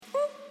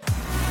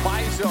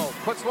Rizzo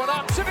puts one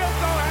up. Seville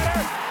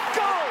go-header.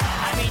 Goal!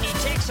 I mean, he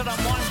takes it on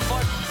one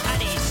foot and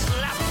he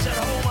slaps it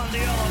home on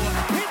the other one.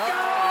 He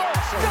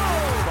goes!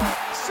 Goal!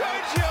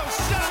 Sergio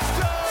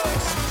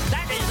Santos!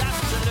 That is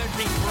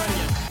absolutely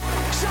brilliant.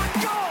 Shot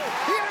goal!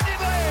 Union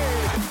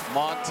lead!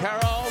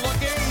 Montero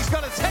looking. He's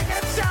going to take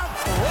it down.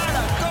 What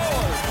a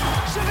goal!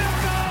 Seville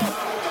goal!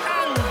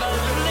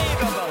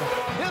 Unbelievable.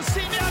 He'll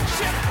see the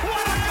action.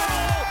 What a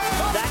goal!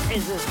 That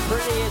is as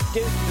pretty a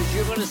deuce as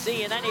you're going to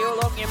see in any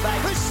Olympian bag.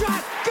 The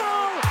shot goal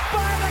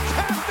by the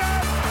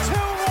captain.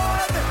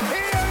 2-1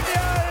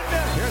 Union.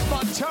 Here's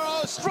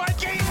Montero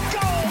striking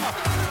goal.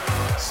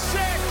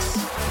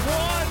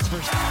 6-1.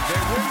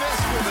 They win this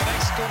with an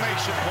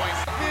exclamation point.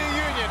 The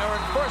Union are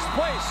in first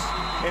place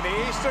in the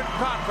Eastern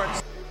Conference.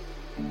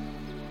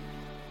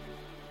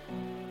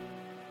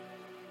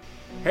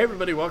 Hey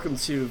everybody, welcome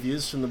to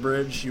Views from the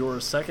Bridge,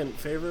 your second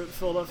favorite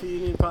Philadelphia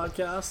Union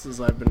podcast,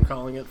 as I've been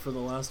calling it for the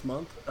last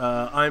month.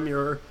 I'm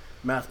your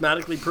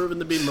mathematically proven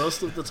to be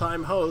most of the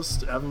time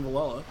host, Evan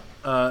Villela,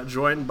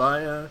 joined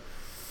by,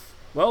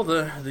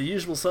 the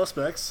usual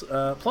suspects,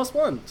 plus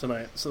one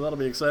tonight, so that'll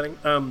be exciting.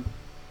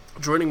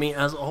 Joining me,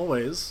 as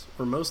always,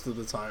 or most of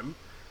the time,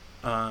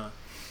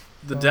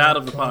 the dad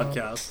of the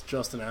podcast,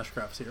 Justin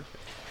Ashcraft's here.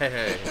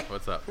 Hey,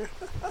 what's up?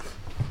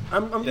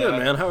 I'm good,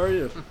 man. How are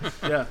you?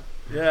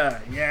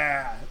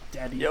 Yeah,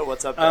 Daddy. Yo,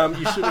 what's up, Dad?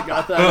 You should have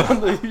got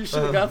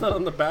that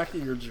on the back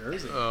of your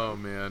jersey. Oh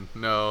man,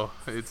 no,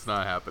 it's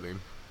not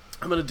happening.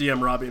 I'm gonna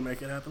DM Robbie and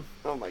make it happen.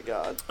 Oh my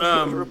God!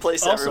 also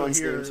Replace everyone's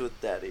here- names with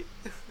Daddy.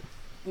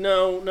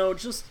 No,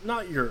 just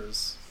not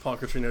yours, Paul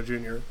Catrino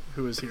Jr.,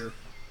 who is here.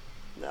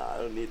 No, I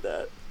don't need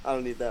that. I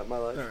don't need that in my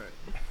life. All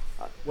right.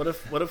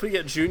 What if we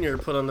get Junior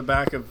put on the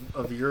back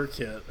of your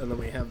kit, and then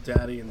we have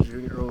Daddy and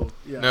Junior? Oh,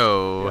 yeah.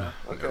 No, Yeah.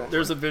 Okay.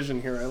 There's a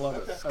vision here. I love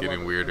it. it's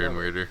getting weirder and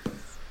weirder.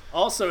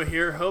 Also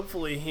here,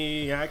 hopefully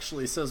he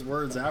actually says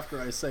words after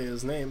I say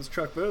his name. It's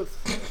Chuck Booth.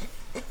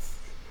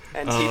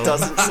 And he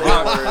doesn't say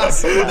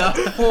words.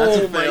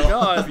 Oh my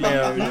God!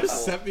 Yeah. You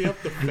just set me up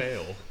to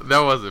fail. That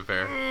wasn't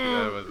fair.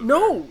 That wasn't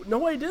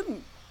No, I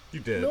didn't. You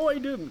did. No, I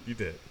didn't. You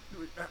did.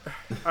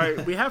 All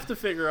right, we have to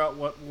figure out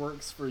what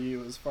works for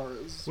you as far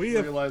as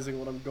realizing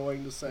what I'm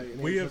going to say.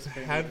 and We have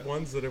anticipating had it.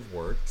 ones that have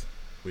worked.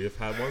 We have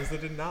had ones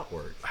that did not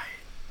work.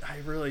 I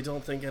really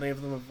don't think any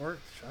of them have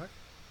worked, Chuck.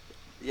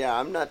 Yeah,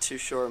 I'm not too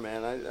sure,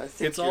 man. I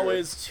think It's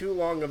always too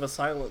long of a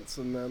silence,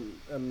 and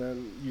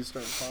then you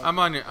start talking. I'm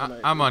on your.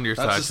 I'm on your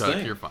side, That's the Chuck.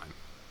 thing. You're fine.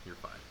 You're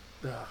fine.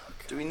 Oh,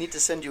 Do we need to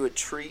send you a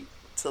treat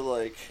to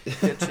like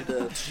get you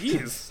to?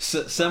 jeez.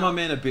 Send my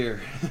man a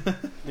beer.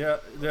 Yeah,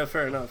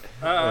 fair enough.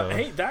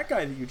 Hey, that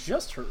guy that you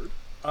just heard,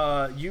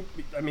 you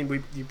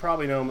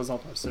probably know him as El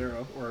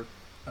Parcero or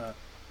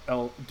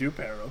El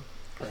Dupero,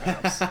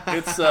 perhaps.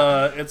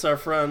 It's our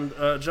friend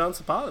John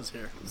Zapata's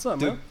here. What's up,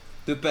 man?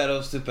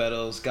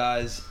 Dupetos,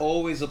 guys.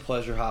 Always a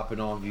pleasure hopping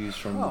on Views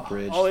from the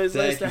Bridge. Always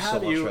nice Thank to you so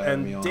have much you, for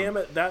having me and on. damn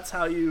it, that's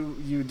how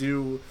you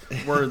do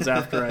words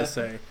after I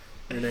say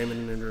your name in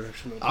an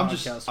introduction to the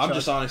podcast. I'm Chuck.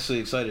 just honestly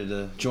excited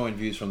to join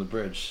Views from the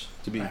Bridge,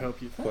 to be I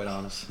hope you think. quite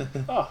honest.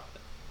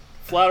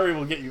 Flattery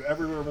will get you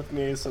everywhere with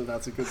me, so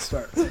that's a good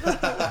start.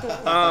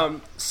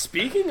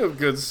 Speaking of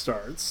good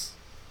starts,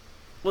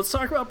 let's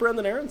talk about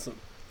Brendan Aronson.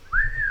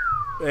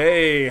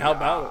 Hey, how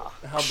about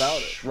it? How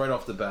about it? Right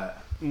off the bat.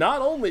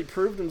 Not only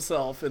proved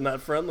himself in that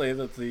friendly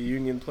that the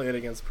Union played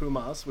against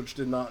Pumas, which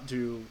did not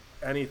do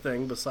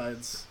anything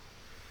besides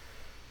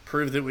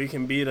prove that we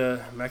can beat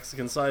a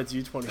Mexican side's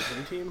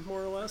U23 team,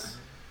 more or less.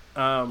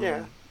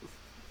 Yeah.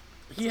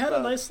 He had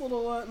a nice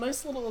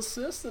little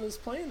assist and is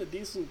playing a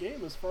decent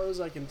game, as far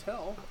as I can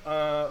tell,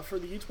 for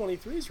the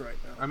U23s right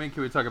now. I mean,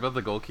 can we talk about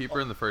the goalkeeper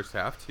in the first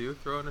half too,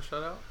 throwing a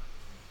shutout?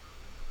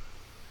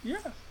 Yeah,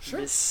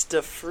 sure.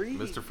 Mr. Freeze.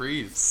 Mr.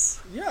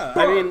 Freeze. Yeah,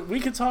 I mean, we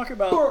could talk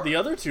about the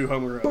other two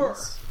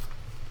homegrowns.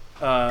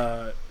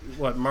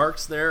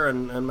 Mark's there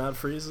and Matt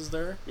Freeze is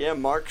there? Yeah,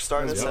 Mark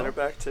starting at Let's go. center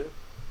back too.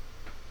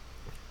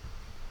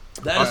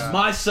 That is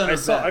my center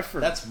back.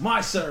 forgot. That's my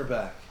center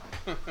back.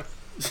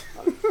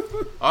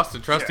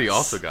 Austin Trusty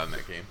also got in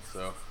that game,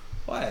 so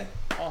Why?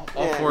 all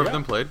Yeah. four Yeah. of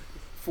them played.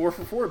 4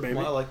 for 4, baby.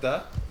 Well, I like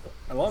that.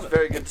 I love It's it.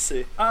 very good to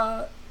see.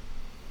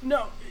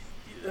 No,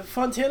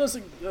 Fontana's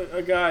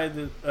a guy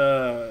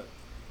that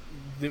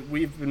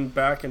we've been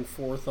back and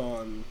forth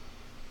on.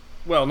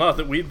 Well, not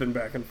that we've been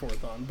back and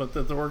forth on, but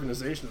that the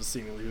organization has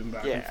seemingly been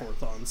back and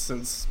forth on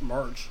since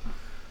March.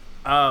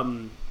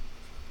 Coming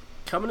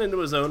into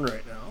his own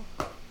right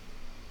now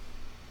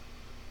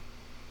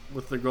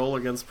with the goal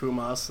against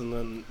Pumas, and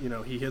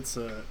then he hits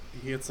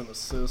an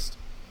assist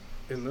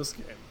in this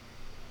game.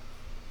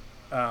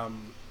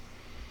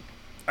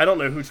 I don't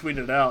know who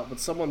tweeted it out, but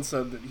someone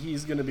said that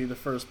he's going to be the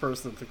first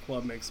person that the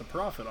club makes a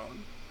profit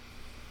on.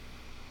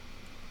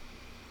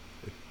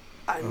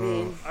 I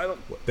mean, I don't.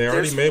 They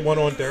already There's- made one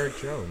on Derek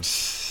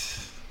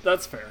Jones.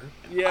 That's fair.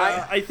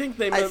 Yeah, I think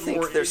they meant I think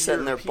more. they're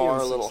setting their European bar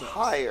a little success.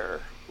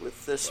 higher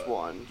with this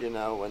one,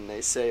 when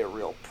they say a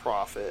real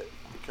profit,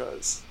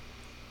 because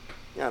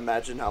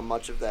imagine how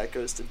much of that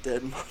goes to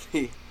dead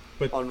money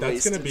But on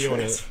that's going to wasted be on a.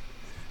 transfer.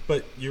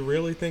 But you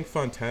really think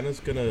Fontana's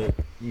gonna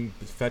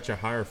fetch a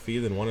higher fee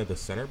than one of the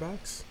center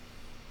backs?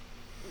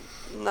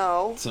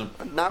 No,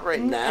 not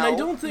right now. And I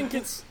don't think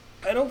it's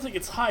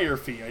higher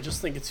fee. I just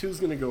think it's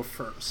who's going to go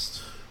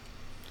first.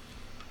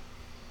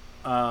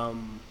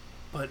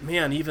 But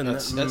man, even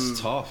that's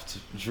tough.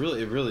 It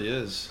really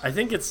is. I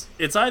think it's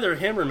either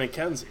him or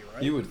McKenzie,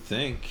 right? You would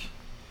think.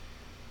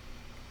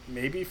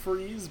 Maybe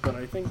Freeze, but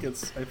I think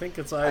it's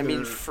either. I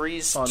mean,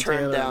 Freeze Fontana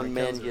turned or down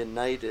Man McKenzie.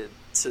 United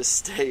to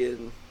stay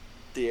in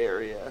the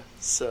area,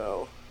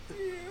 so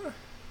Yeah.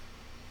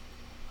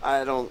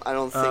 I don't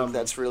think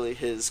that's really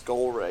his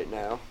goal right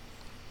now.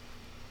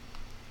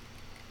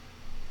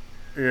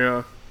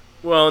 Yeah.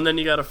 Well, and then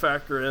you got to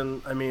factor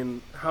in, I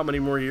mean, how many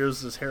more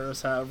years does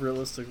Harris have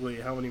realistically?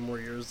 How many more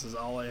years does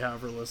Ale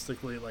have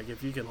realistically? Like,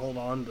 if you can hold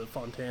on to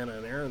Fontana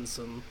and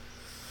Aronson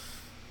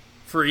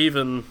for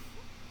even,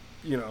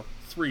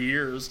 3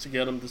 years to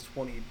get them to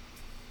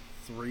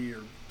 23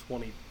 or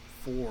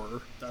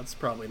 24, that's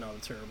probably not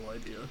a terrible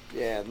idea.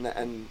 Yeah,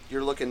 and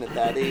you're looking at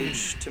that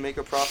age to make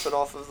a profit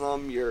off of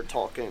them. You're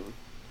talking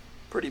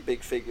pretty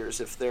big figures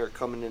if they're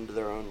coming into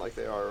their own like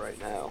they are right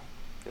now.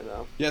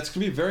 Yeah, it's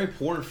going to be very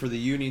important for the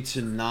Uni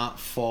to not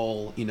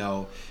fall,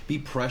 be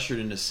pressured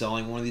into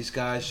selling one of these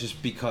guys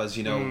just because,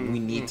 we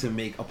need to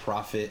make a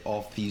profit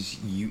off the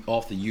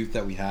youth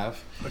that we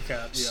have.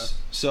 Okay, yeah.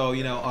 So,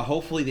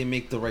 hopefully they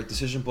make the right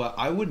decision, but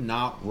I would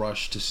not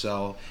rush to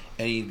sell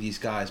any of these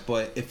guys.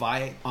 But if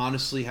I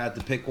honestly had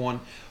to pick one,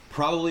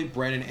 probably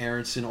Brandon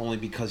Aronson, only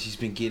because he's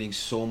been getting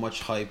so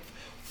much hype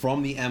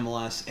from the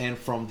MLS and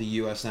from the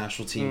U.S.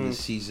 national team this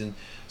season.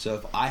 So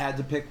if I had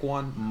to pick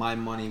one, my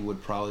money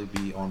would probably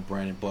be on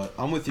Brandon. But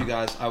I'm with you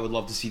guys. I would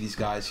love to see these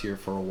guys here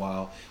for a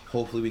while.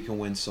 Hopefully we can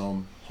win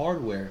some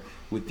hardware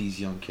with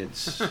these young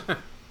kids.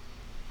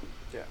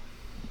 Yeah.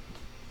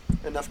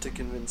 Enough to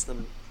convince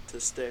them to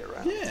stay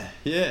around.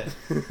 Yeah.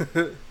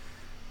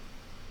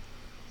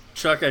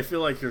 Chuck, I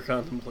feel like you're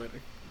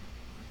contemplating.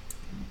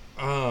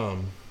 I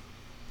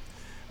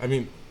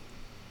mean,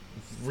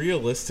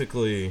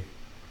 realistically,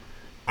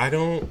 I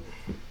don't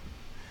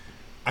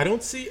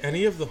see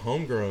any of the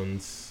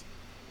homegrowns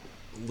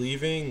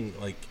leaving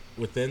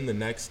within the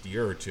next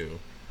year or two.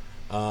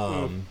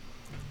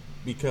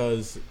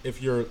 Because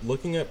if you're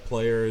looking at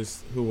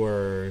players who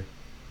are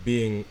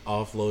being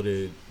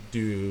offloaded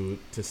due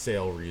to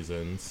sale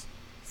reasons,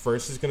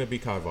 first is going to be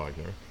Kai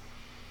Wagner.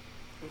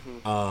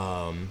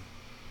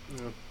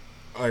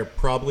 Or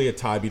probably a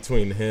tie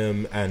between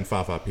him and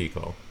Fafa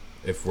Pico.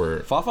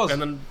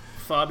 And then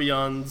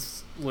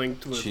Fabian's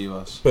linked with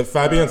Chivas. But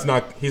Fabian's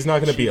he's not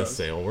going to be a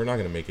sale. We're not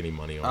going to make any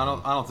money on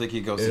him. I don't think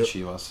he goes to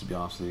Chivas, to be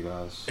honest with you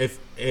guys.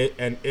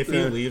 If he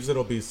leaves,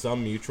 it'll be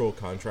some mutual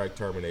contract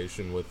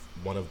termination with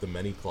one of the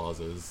many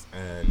clauses,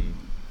 and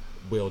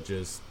we'll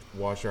just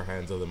wash our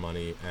hands of the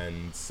money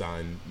and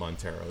sign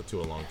Montero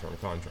to a long-term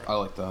contract. I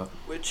like that.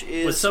 Which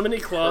is with so many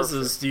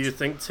clauses, do you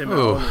think Tim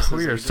Allen is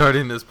we are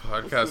starting this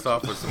podcast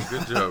off with some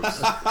good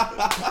jokes.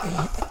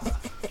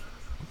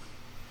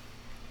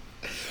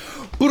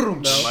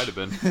 It might have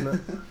been.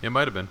 It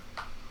might have been.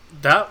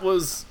 That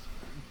was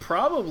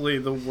probably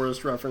the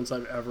worst reference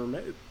I've ever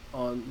made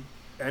on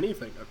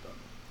anything I've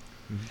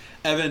done.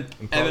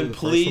 Evan,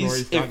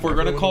 please, if we're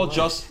gonna call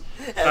Justin,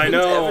 Evan's I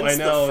know. the It's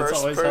first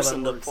always how that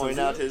person to works, point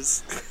isn't out it?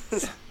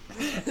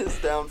 his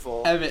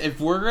downfall. Evan, if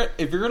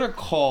you're gonna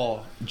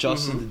call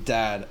Justin the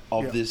dad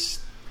of this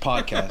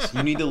podcast,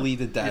 you need to leave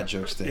the dad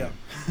jokes to him.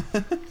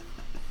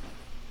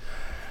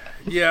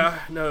 Yeah,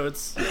 no,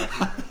 it's.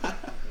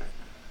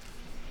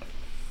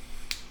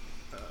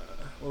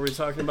 What were we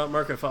talking about?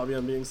 Marco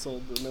Fabian being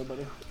sold to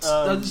nobody.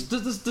 This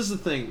is the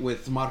thing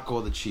with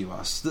Marco the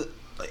Chivas.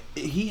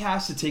 He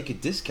has to take a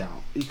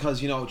discount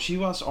because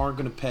Chivas aren't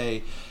going to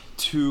pay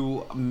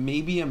to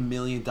maybe $1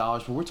 million,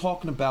 but we're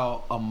talking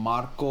about a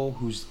Marco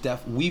who's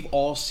we've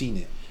all seen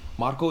it.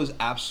 Marco has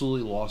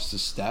absolutely lost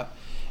his step,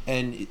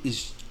 and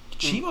is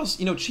Chivas.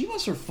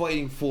 Chivas are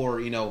fighting for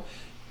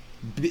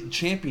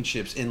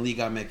championships in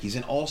Liga MX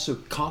and also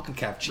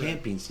CONCACAF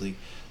Champions League.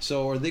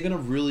 So are they going to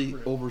really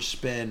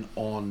overspend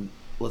on,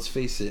 let's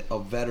face it, a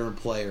veteran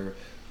player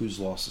who's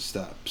lost a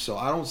step? So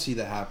I don't see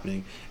that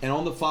happening. And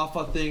on the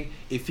Fafa thing,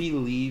 if he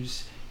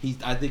leaves,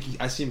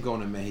 I see him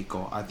going to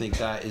Mexico. I think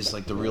that is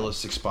the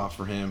realistic spot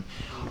for him.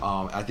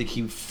 I think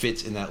he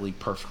fits in that league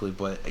perfectly.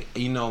 But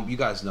you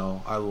guys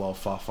know I love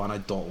Fafa and I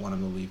don't want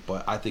him to leave.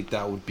 But I think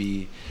that would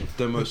be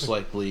the most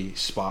likely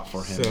spot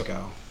for him to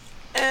go.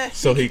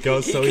 So he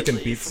goes so he can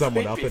leave. beat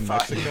someone He'd up be in fine.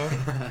 Mexico?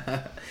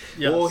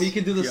 Yes. Well, he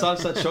could do the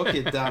Sunset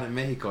Chocolate down in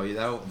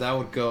Mexico. That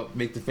would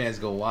make the fans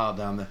go wild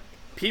down there.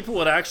 People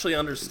would actually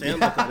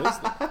understand what that is,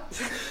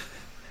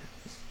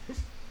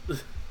 though.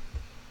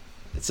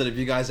 Instead of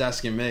you guys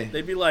asking me.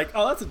 They'd be like,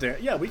 "Oh, that's a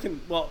dance." Yeah, we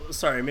can. Well,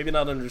 sorry, maybe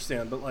not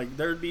understand, but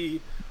there'd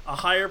be a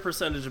higher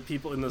percentage of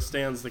people in the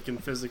stands that can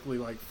physically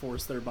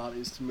force their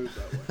bodies to move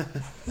that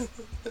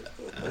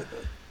way.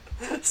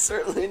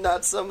 Certainly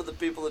not some of the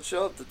people that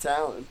show up to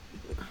Talon.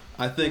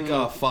 I think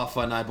Fafa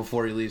and I,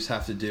 before he leaves,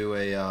 have to do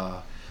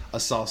a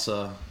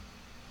salsa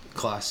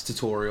class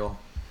tutorial.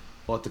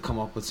 We'll have to come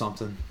up with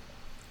something.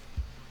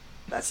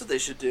 That's what they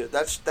should do.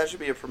 That should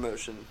be a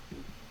promotion.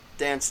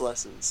 Dance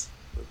lessons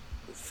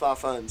with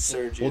Fafa and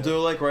Sergio. We'll do it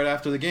like right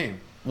after the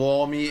game. We'll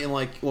all meet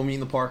in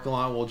the parking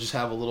lot. We'll just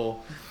have a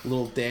little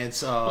dance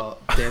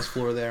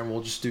floor there, and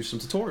we'll just do some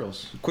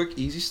tutorials. Quick,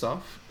 easy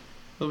stuff.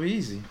 It'll be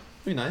easy.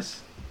 It'll be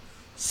nice.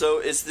 So,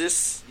 is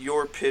this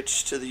your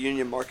pitch to the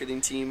union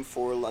marketing team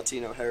for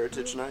Latino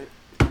Heritage Night?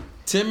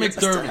 Tim Yes,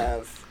 to McDermott,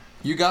 have.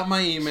 you got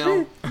my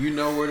email. You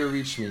know where to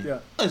reach me. Yeah.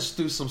 Let's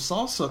do some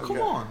salsa. Come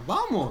Okay. on,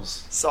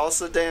 vamos.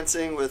 Salsa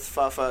dancing with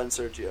Fafa and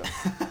Sergio.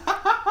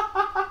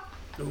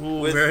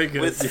 Ooh, With, very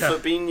good. With Yeah.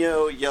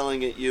 Fabinho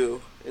yelling at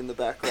you in the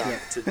background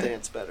to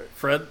dance better.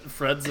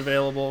 Fred's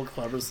available.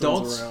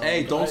 Cleverson's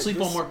around. Don't sleep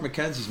on Mark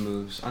McKenzie's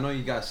moves. I know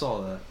you guys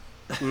saw that.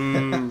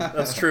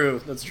 That's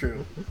true. That's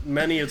true.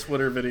 Many a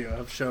Twitter video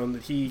have shown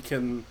that he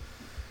can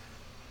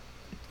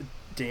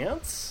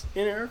dance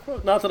in air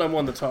quotes. Not that I'm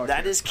one to talk.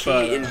 That here, is key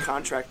but, in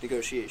contract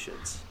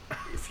negotiations.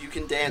 If you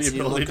can dance The and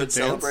you ability look to good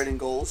dance? celebrating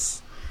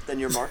goals, then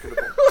you're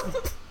marketable.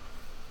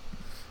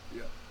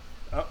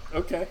 Oh,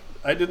 okay,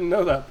 I didn't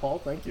know that, Paul.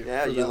 Thank you.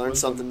 Yeah, for you that learn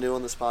wisdom. something new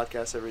on this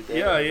podcast every day.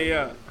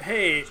 Yeah.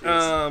 Hey,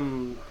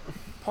 Jeez.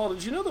 Paul,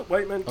 did you know that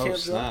white men Oh can't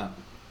snap!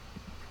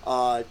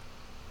 jump?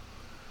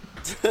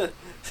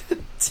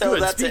 Tell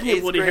Good. that to Speaking of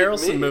 8th Woody grade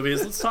Harrelson me.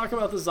 movies, let's talk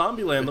about the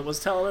Zombieland that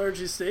was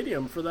Talenergy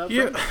Stadium for that.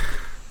 Yeah.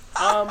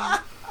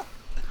 Friday.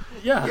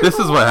 Yeah. This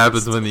is what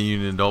happens when the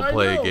Union don't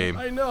play a game.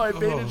 I know. I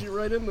baited you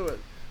right into it.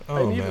 I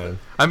Oh needed man. it.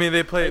 I mean,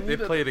 they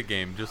need it. played a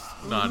game, just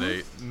not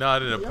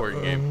an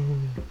important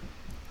game.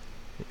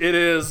 It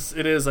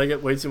is. I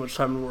get way too much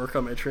time to work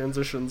on my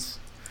transitions.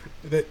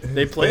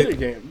 They played a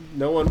game.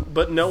 No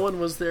one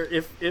was there.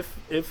 If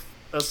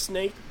a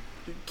snake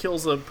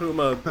kills a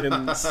puma in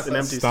an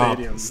empty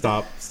stadium.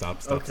 Stop.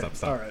 Okay.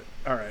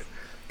 All right.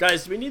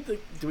 Guys, do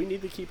we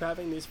need to keep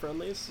having these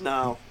friendlies?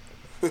 No.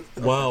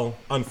 Well,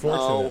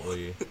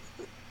 unfortunately,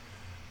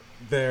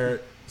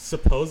 they're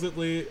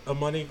supposedly a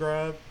money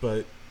grab,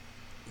 but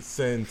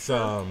since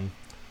Tell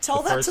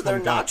the that first to their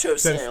one got- nacho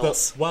since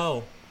sales.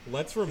 well,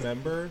 let's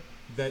remember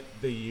that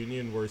the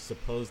Union were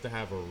supposed to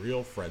have a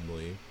real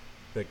friendly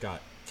that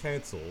got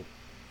canceled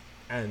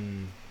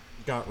and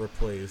got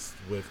replaced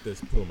with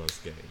this Pumas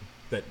game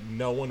that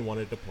no one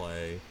wanted to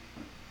play,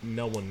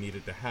 no one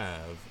needed to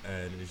have,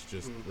 and is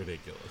just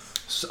ridiculous.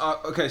 So,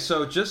 okay,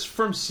 so just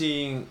from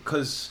seeing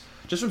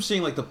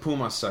like the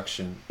Puma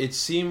section, it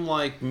seemed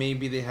like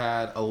maybe they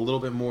had a little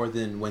bit more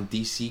than when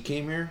DC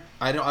came here.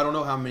 I don't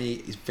know how many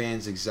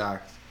fans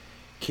exact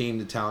came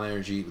to Town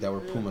Energy that were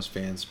Pumas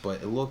fans,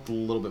 but it looked a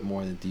little bit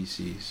more than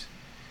DC's.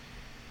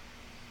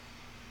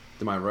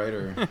 Am I right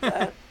or?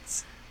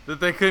 That's That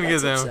they couldn't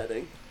get them.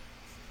 upsetting.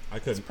 I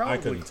couldn't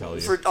probably tell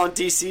you. On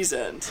DC's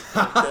end.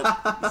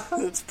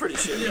 That's pretty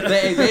shitty.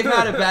 They've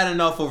had it bad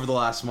enough over the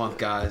last month,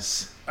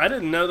 guys. I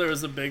didn't know there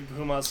was a big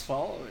Pumas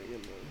following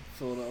in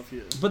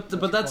Philadelphia. But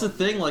that's the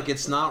thing. Like,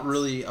 it's not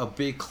really a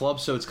big club,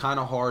 so it's kind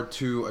of hard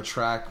to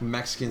attract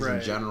Mexicans in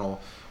Right.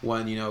 general.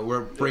 When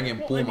we're bringing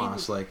Well, I mean-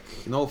 Pumas, like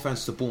no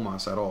offense to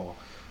Pumas at all,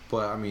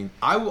 but I mean,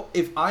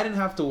 if I didn't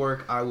have to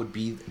work, I would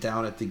be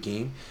down at the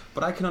game.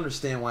 But I can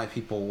understand why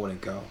people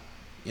wouldn't go.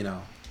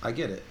 I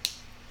get it.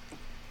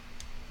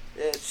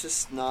 It's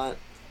just not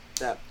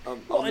that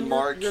Well, and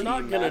marquee you're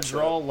not going to matchup.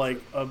 draw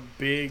like a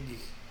big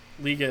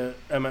Liga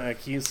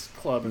MX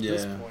club at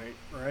this Yeah. point,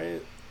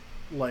 right?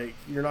 Like,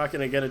 you're not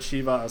going to get a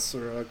Chivas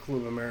or a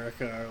Club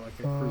America or like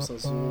a Cruz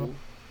Azul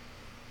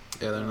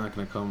Yeah, they're not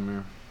going to come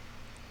here.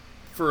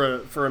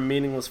 for a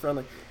meaningless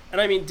friendly. And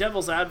I mean,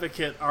 devil's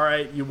advocate, all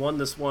right, you won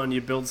this one,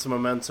 you build some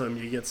momentum,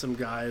 you get some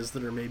guys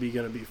that are maybe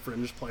going to be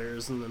fringe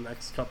players in the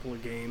next couple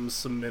of games,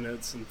 some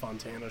minutes, and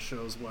Fontana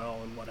shows well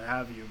and what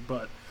have you.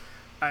 But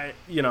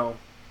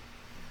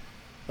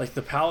like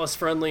the Palace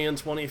friendly in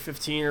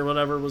 2015 or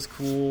whatever was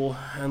cool,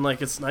 and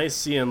like it's nice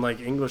seeing like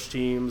English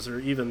teams or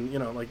even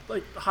like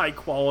high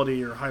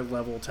quality or high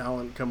level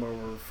talent come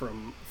over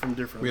from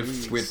different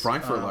leagues. We had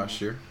Frankfurt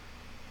last year.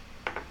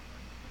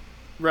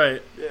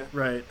 Right. Yeah.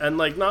 Right. And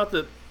like not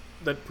that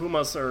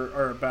Pumas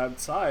are a bad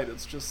side.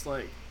 It's just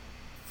like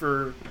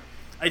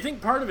I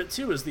think part of it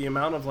too is the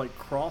amount of like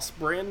cross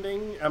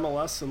branding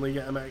MLS and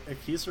Liga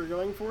MX are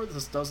going for.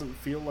 This doesn't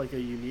feel like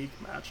a unique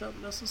matchup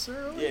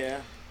necessarily.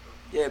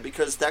 Yeah,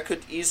 because that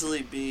could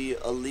easily be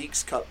a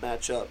Leagues Cup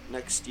matchup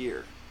next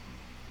year.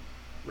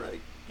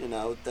 Right.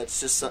 That's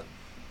just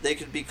they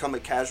could become a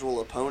casual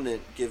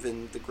opponent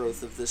given the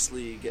growth of this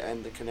league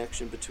and the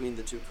connection between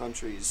the two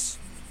countries,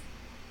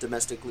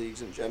 domestic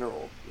leagues in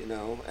general,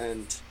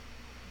 and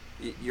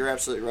you're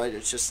absolutely right.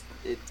 It's just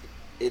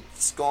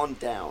it's gone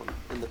down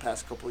in the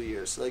past couple of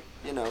years. Like,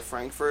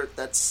 Frankfurt,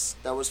 that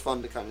was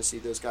fun to kind of see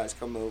those guys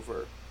come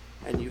over.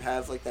 And you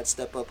have, like, that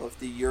step up of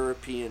the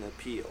European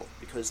appeal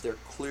because they're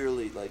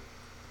clearly, like,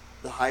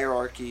 the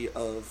hierarchy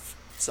of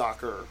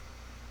soccer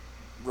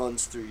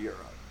runs through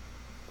Europe.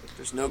 Like,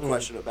 there's no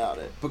question about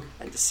it.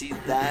 And to see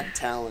that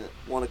talent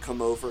want to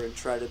come over and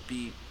try to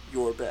beat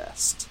your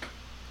best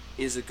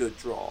is a good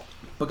draw.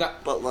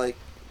 But like,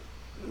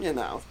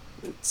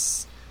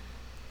 it's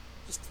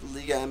just the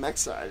Liga MX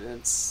side,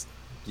 and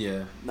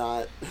Yeah.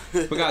 not.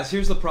 But guys,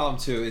 here's the problem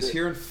too: is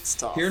It's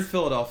tough. here in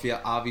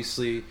Philadelphia,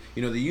 obviously,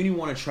 the Union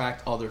want to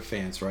attract other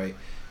fans, right?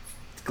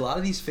 A lot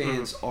of these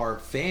fans are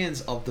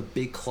fans of the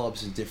big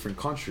clubs in different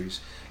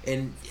countries,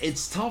 and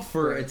it's tough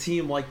for a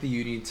team like the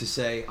Union to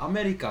say,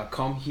 "America,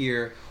 come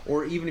here,"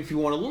 or even if you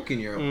want to look in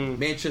Europe,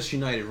 Manchester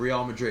United,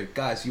 Real Madrid,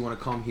 guys, you want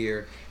to come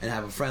here and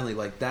have a friendly.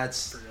 Like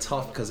that's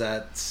tough because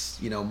that's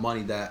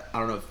money that I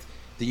don't know if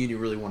the Union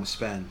really want to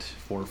spend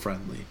for a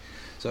friendly.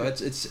 So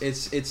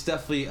it's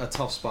definitely a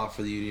tough spot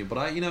for the Union, but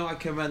I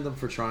commend them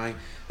for trying.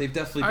 They've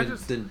definitely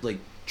been like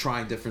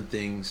trying different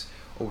things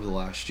over the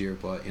last year,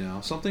 but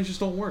some things just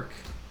don't work.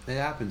 It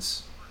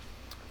happens.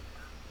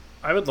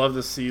 I would love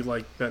to see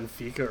like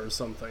Benfica or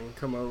something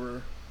come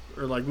over,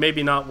 or like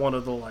maybe not one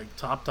of the like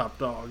top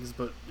dogs,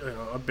 but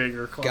a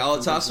bigger club.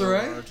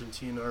 Galatasaray? From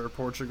Argentina or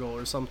Portugal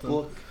or something.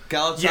 Well,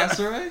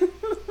 Galatasaray?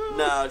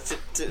 No,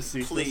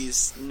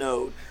 please,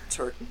 no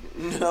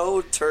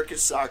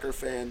Turkish soccer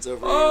fans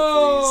over here,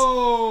 please.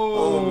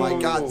 Oh my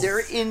God, they're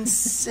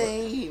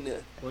insane.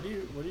 What are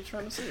you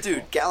trying to say,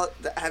 dude?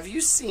 Have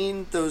you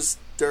seen those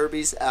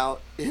derbies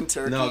out in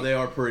Turkey? No, they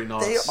are pretty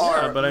nuts. They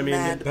are, but I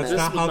mean, that's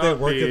not how they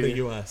work in the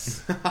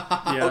U.S.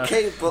 Yeah.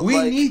 Okay, but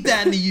we need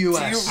that in the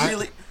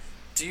U.S.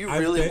 Do you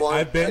really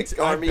want an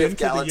army of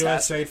Galatasaray to the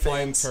USA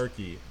playing fans?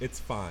 Turkey. It's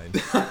fine. Do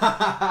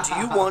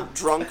you want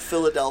drunk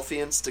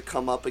Philadelphians to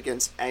come up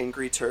against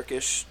angry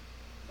Turkish?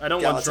 I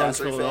don't want drunk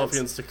Galatasaray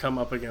Philadelphians to come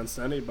up against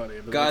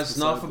anybody. But Guys,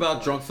 enough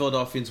about drunk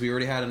Philadelphians. We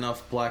already had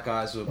enough black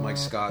eyes with Mike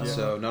Scott,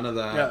 so none of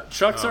that. Yeah,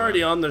 Chuck's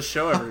already on the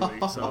show every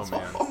week. So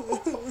man.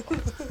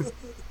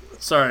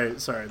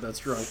 Sorry, that's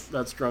drunk.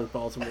 That's drunk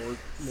Baltimore.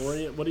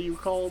 What do you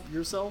call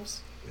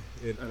yourselves?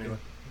 Anyway.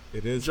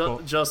 It is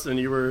Justin,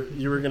 you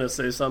were gonna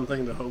say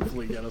something to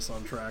hopefully get us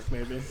on track.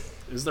 Maybe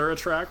is there a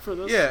track for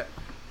this? Yeah.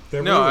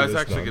 There No, really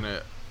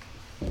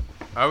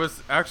I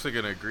was actually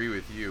gonna agree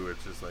with you,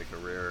 which is like a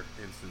rare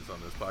instance on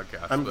this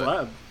podcast. I'm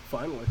glad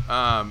finally.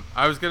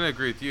 I was gonna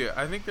agree with you.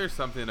 I think there's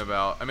something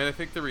about. I mean, I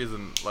think the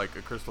reason like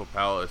a Crystal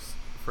Palace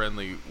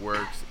friendly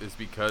works is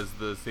because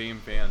the same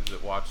fans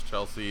that watch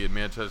Chelsea and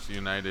Manchester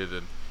United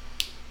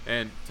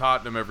and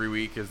Tottenham every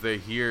week, as they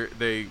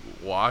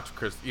watch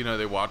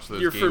they watch those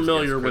You're games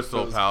familiar against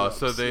Crystal with those Palace,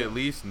 clubs, so they at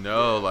least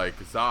know like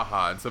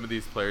Zaha and some of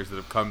these players that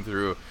have come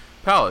through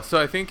Palace. So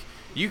I think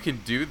you can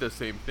do the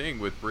same thing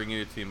with bringing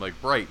a team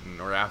like Brighton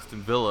or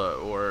Aston Villa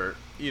or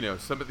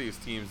some of these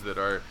teams that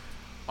are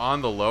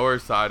on the lower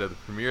side of the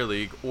Premier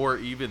League or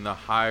even the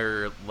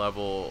higher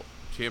level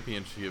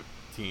championship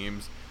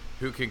teams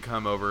who can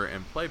come over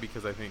and play,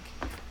 because I think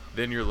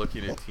then you're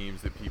looking at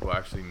teams that people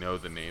actually know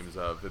the names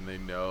of, and they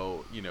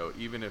know,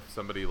 even if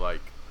somebody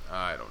like,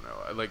 I don't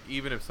know, like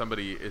even if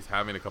somebody is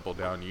having a couple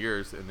down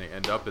years and they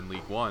end up in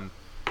League One,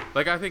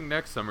 like I think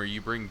next summer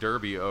you bring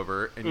Derby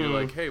over and you're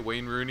like, hey,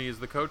 Wayne Rooney is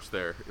the coach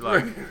there.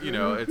 Like,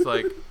 it's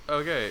like,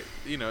 okay,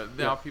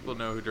 now people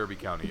know who Derby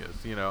County is,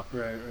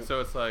 Right. So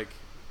it's like,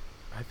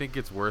 I think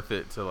it's worth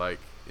it to like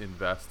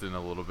invest in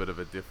a little bit of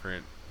a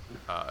different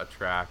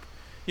track,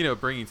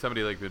 bringing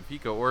somebody like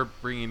Benfica or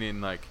bringing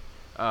in like,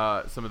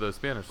 some of those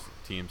Spanish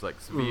teams like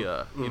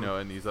Sevilla,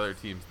 and these other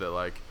teams that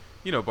like,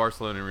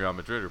 Barcelona and Real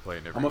Madrid are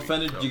playing every I'm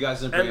offended week, you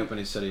guys didn't bring up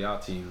any Serie A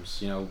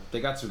teams.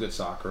 They got some good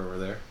soccer over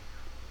there.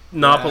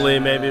 Napoli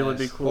maybe would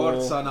be cool.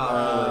 Forza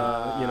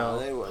Napoli.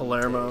 They wouldn't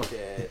Palermo. do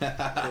it.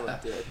 They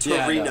wouldn't do it.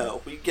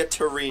 Torino. We get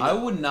Torino. I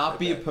would not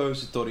be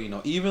opposed to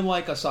Torino, even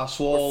like a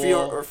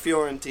Sassuolo or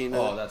Fiorentina.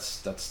 Oh,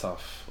 that's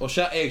tough. Well,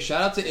 shout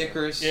out to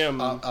Icarus. Yeah,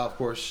 of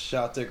course,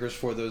 shout out to Icarus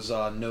for those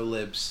no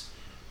libs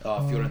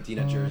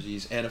Fiorentina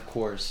jerseys, and of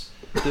course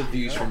the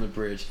views from the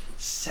bridge,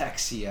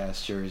 sexy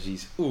ass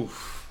jerseys.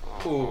 Oof.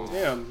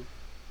 Damn.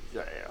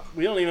 Yeah.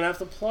 We don't even have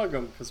to plug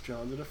him because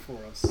John did it for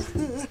us.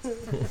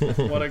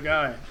 What a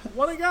guy!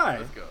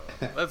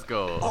 Let's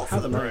go. All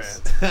for the nice.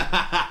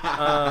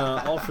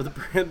 brand. All for the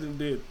brand,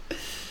 indeed.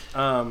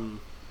 Do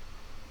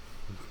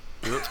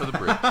it for the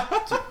bridge.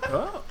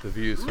 Oh. The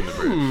views from the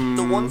bridge.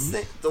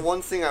 The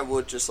one thing I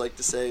would just like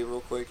to say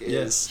real quick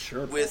is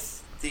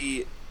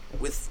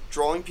with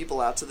drawing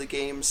people out to the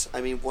games. I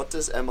mean, what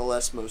does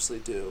MLS mostly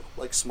do?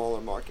 Like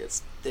smaller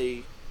markets,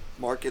 they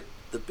market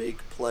the big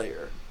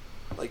player.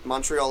 Like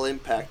Montreal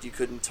Impact, you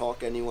couldn't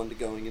talk anyone to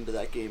going into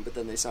that game, but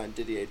then they signed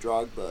Didier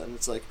Drogba, and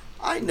it's like,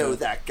 I know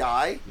that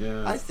guy.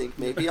 Yeah. I think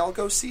maybe I'll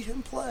go see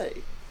him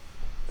play.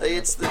 Like,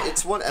 it's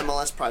what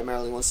MLS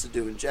primarily wants to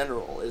do in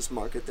general, is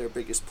market their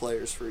biggest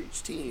players for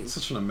each team. It's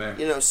such an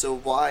American. So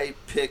why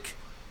pick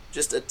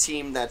just a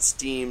team that's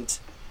deemed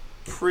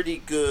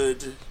pretty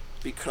good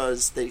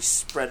because they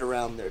spread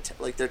around their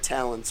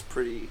talent's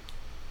pretty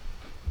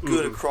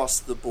good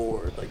across the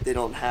board. Like they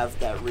don't have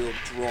that real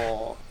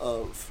draw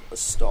of a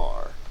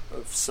star,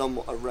 of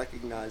a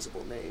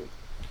recognizable name,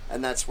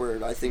 and that's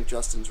where I think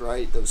Justin's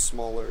right. Those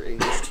smaller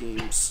English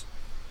teams,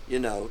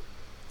 do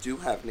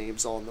have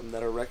names on them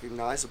that are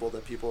recognizable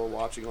that people are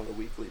watching on a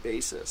weekly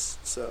basis.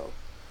 So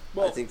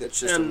I think that's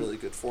just a really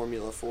good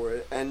formula for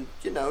it. And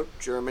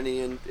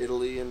Germany and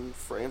Italy and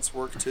France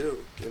work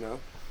too.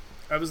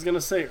 I was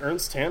gonna say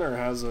Ernst Tanner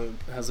has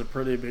a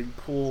pretty big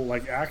pool,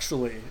 like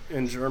actually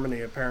in Germany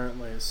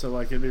apparently. So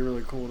like it'd be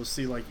really cool to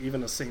see like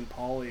even a St.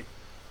 Pauli,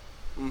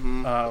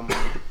 you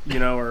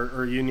know,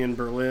 or Union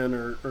Berlin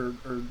or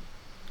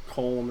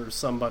Cologne or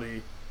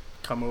somebody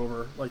come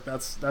over. Like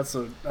that's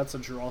a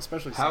draw,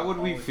 especially. How St. would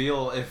we Pauli.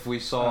 feel if we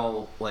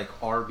saw like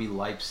RB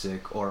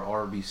Leipzig or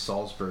RB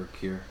Salzburg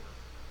here?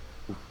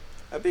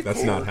 That'd be That's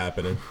cool. not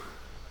happening.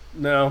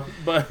 No,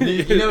 but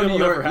You know, it'll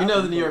never the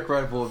happen, New York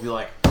Red Bull would be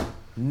like,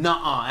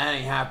 "Nuh-uh, that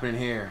ain't happening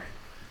here."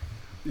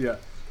 Yeah.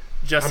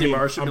 Jesse I mean,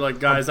 Marsh would be like,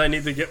 guys, I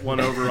need to get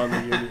one over on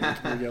the Union.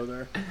 Can we go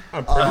there?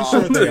 I'm pretty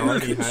sure they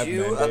already could have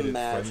you mandated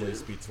imagine?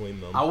 friendlies between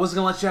them. I wasn't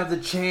gonna let you have the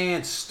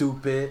chance,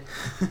 stupid.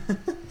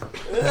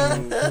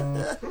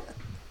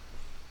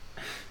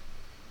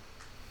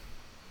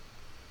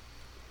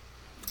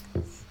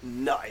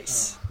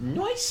 Nice.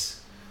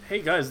 Nice.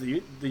 Hey guys,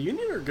 the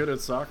Union are good at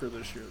soccer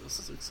this year. This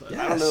is exciting.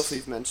 I don't know if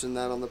we've mentioned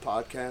that on the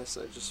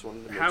podcast. I just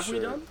wanted to make Have sure we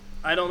done?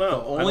 I don't know.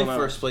 The only I don't know.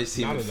 first place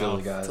team Not in Philly,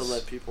 enough. guys. to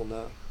let people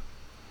know.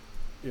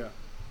 Yeah.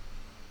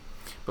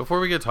 Before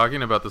we get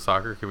talking about the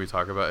soccer, can we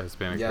talk about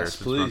Hispanic Yes, Heritage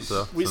please. Month,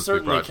 though? We Since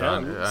certainly brought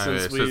John- can, I mean,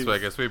 since it's just, I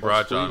guess we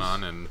brought John please.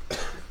 on, and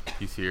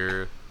he's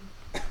here.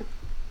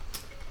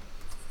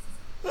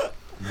 No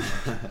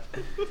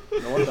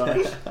one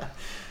died.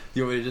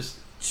 You want me to just?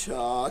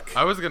 Chuck.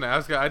 I was gonna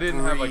ask. I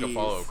didn't have like a Breathe.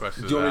 follow-up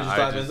question. Do to you want me to that. just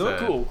I dive into it?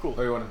 said- Cool.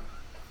 Or you want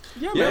to?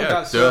 Yeah, Yeah, man.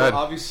 guys. go So ahead.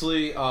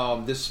 obviously,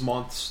 this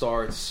month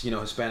starts. You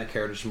know, Hispanic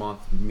Heritage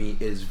Month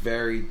is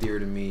very dear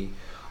to me.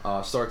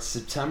 Starts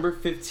September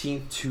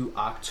 15th to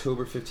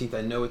October 15th. I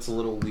know it's a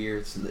little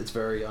weird. It's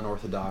very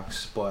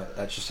unorthodox, but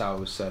that's just how it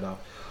was set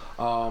up.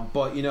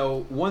 But you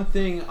know, one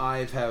thing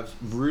I have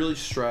really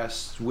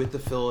stressed with the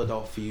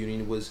Philadelphia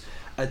Union was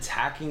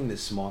attacking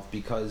this month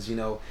because you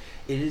know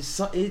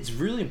it's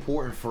really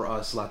important for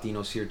us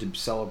Latinos here to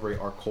celebrate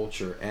our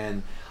culture.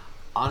 And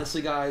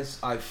honestly, guys,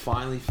 I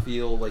finally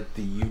feel like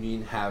the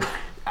Union have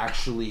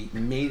actually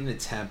made an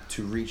attempt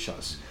to reach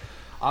us.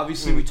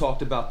 Obviously, we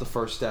talked about the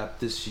first step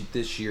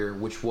this year,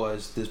 which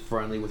was this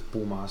friendly with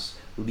Pumas,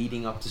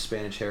 leading up to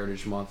Spanish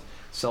Heritage Month,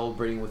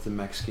 celebrating with the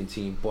Mexican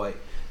team. But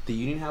the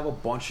Union have a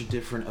bunch of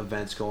different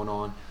events going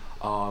on.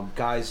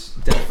 Guys,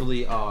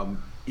 definitely,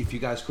 if you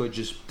guys could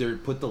just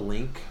put the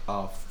link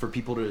for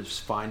people to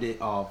just find it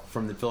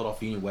from the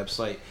Philadelphia Union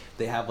website.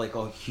 They have like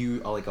a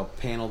huge a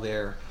panel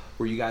there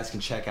where you guys can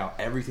check out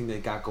everything they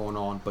got going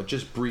on. But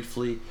just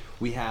briefly,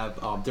 we have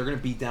they're going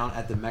to be down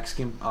at the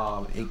Mexican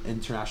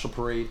International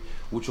Parade,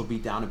 which will be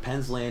down in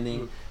Penn's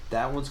Landing.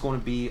 That one's going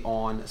to be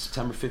on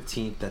September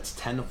 15th. That's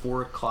 10 to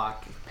 4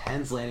 o'clock.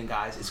 Penn's Landing,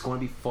 guys. It's going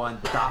to be fun.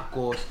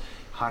 Tacos,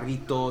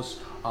 jarritos,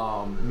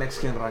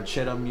 Mexican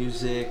ranchera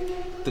music.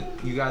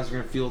 You guys are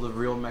going to feel the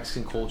real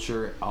Mexican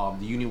culture.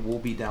 The Union will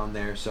be down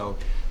there, so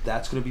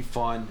that's going to be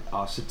fun.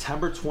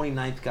 September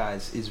 29th,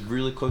 guys, is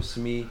really close to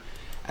me.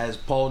 As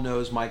Paul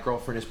knows, my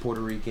girlfriend is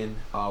Puerto Rican.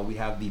 We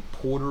have the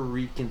Puerto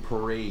Rican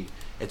Parade.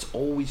 It's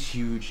always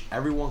huge.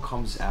 Everyone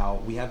comes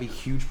out. We have a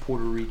huge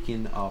Puerto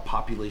Rican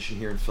population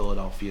here in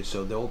Philadelphia,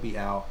 so they'll be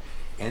out.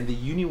 And the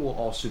Union will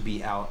also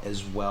be out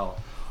as well.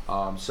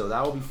 So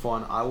that will be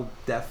fun. I will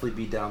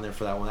definitely be down there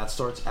for that one. That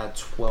starts at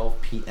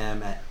 12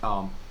 p.m. at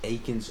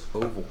Aikens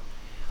Oval.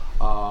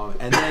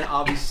 And then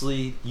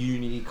obviously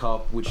Unity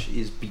Cup, which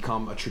is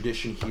become a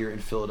tradition here in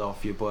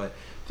Philadelphia, but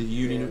the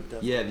Union,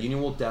 the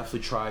Union will definitely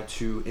try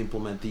to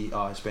implement the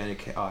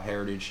Hispanic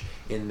heritage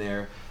in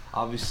there.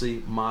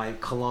 Obviously, my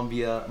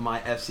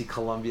FC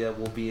Columbia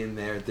will be in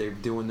there. They're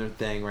doing their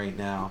thing right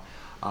now,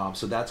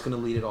 so that's going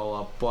to lead it all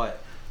up.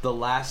 But the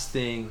last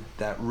thing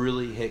that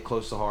really hit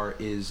close to heart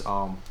is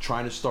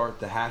trying to start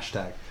the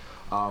hashtag.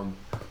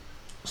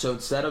 So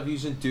instead of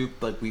using Duke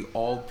like we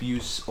all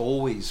use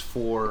always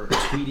for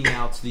tweeting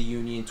out to the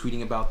Union,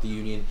 tweeting about the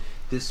Union,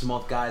 this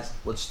month, guys,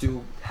 let's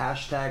do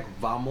hashtag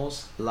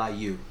Vamos La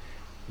U.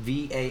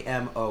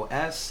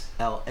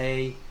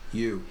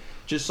 VAMOSLAU.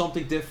 Just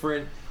something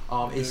different.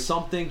 It's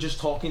something just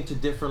talking to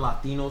different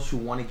Latinos who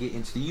want to get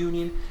into the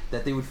Union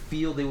that they would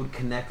feel they would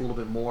connect a little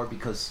bit more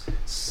because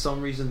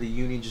some reason the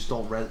Union just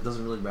doesn't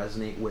really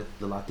resonate with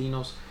the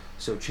Latinos.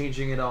 So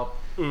changing it up,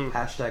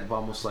 hashtag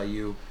Vamos La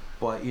U.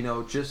 But, you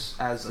know, just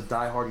as a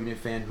diehard Union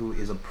fan who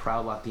is a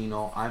proud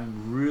Latino,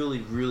 I'm really,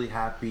 really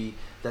happy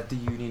that the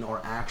Union are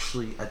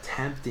actually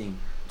attempting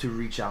to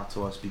reach out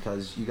to us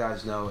because you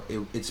guys know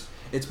it's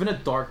been a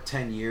dark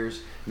 10 years,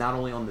 not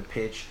only on the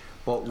pitch,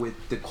 but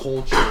with the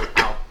culture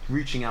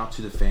reaching out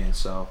to the fans.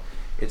 So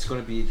it's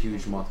going to be a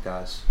huge month,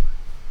 guys.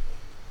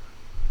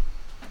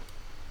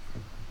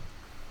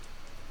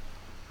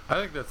 I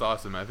think that's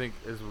awesome. I think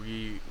as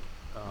we,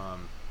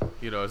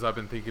 as I've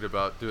been thinking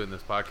about doing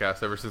this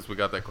podcast ever since we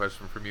got that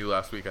question from you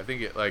last week, I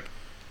think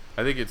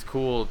it's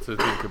cool to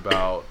think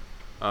about.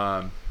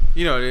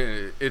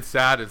 It's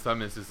sad in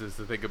some instances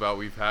to think about.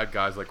 We've had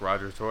guys like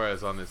Roger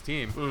Torres on this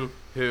team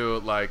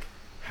who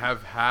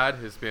have had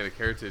Hispanic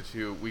heritage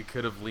who we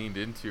could have leaned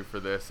into for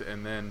this,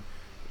 and then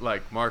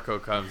Marco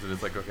comes and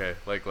it's like, okay,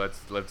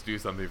 let's do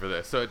something for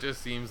this. So it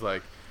just seems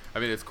like I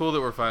mean, it's cool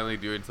that we're finally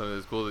doing something.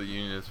 It's cool that the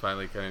union is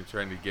finally kind of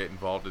trying to get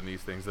involved in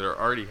these things that are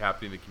already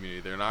happening in the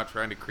community. They're not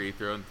trying to create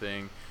their own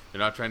thing. They're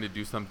not trying to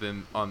do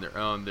something on their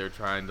own. They're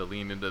trying to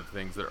lean into the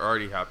things that are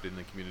already happening in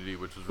the community,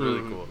 which is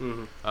really cool.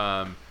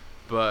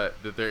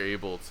 But that they're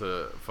able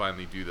to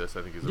finally do this,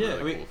 I think, is a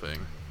really cool thing.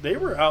 They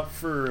were out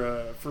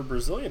for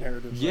Brazilian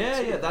Heritage.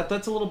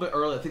 That's a little bit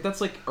early. I think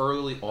that's like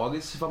early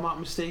August, if I'm not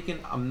mistaken.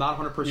 I'm not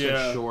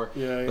 100% sure.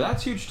 But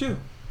that's huge too.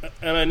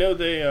 And I know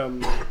they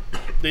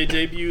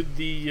debuted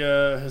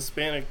the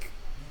Hispanic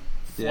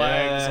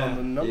flags on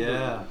the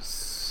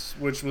numbers,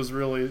 which was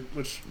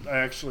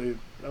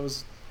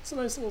it's a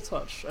nice little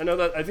touch. I know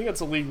that I think it's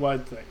a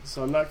league-wide thing,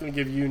 so I'm not going to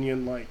give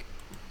Union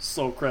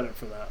sole credit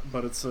for that,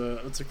 but it's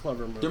a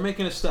clever move. They're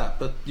making a step,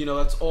 but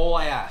that's all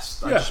I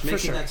asked. I'm just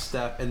making that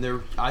step,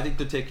 and I think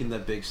they're taking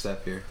that big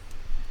step here.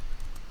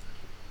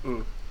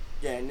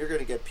 Yeah, and you're going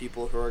to get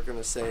people who are going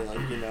to say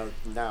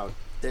now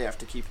they have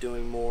to keep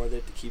doing more. They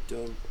have to keep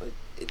doing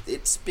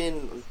it's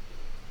been.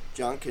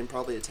 John can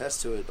probably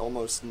attest to it,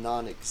 almost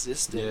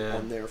non-existent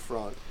on their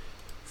front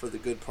for the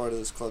good part of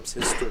this club's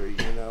history,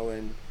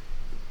 and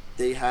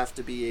they have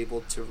to be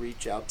able to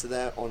reach out to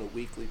that on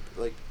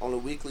a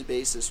weekly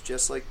basis,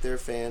 just like their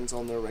fans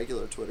on their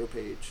regular Twitter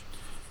page.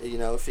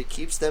 If it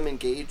keeps them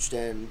engaged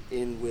and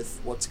in with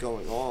what's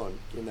going on,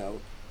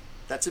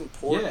 that's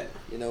important.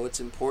 It's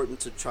important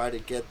to try to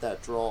get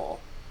that draw.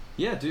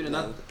 Yeah, dude,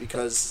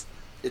 because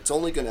it's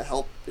only going to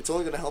help. It's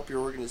only going to help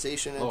your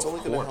organization, and it's only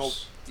going to help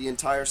the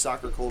entire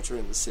soccer culture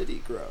in the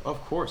city grow.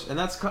 Of course, and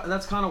that's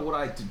kind of what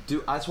I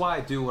do. That's why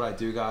I do what I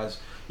do, guys.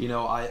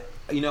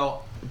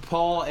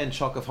 Paul and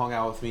Chuck have hung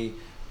out with me.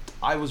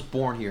 I was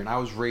born here and I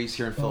was raised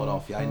here in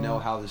Philadelphia. I know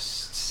how this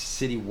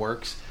city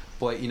works,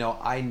 but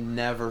I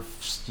never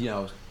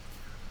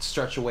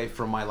stretch away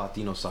from my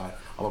Latino side.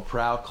 I'm a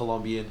proud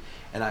Colombian,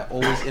 and I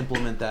always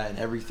implement that in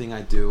everything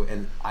I do.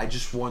 And I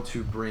just want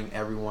to bring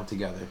everyone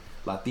together.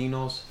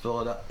 Latinos,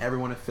 Philadelphia,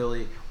 everyone in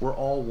Philly, we're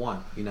all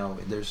one.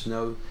 There's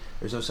no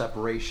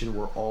separation.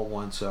 We're all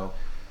one. So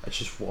that's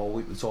just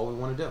it's all we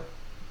want to do.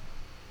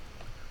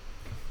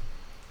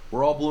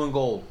 We're all blue and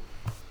gold.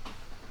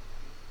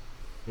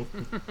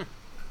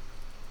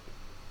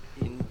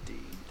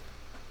 Indeed.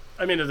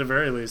 I mean, at the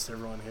very least,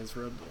 everyone hates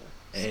Red Bull.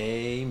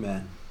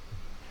 Amen.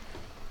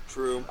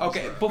 True.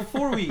 Okay,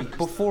 before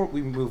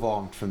we move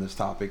on from this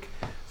topic,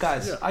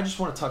 guys, I just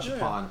want to touch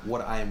upon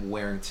what I am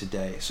wearing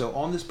today. So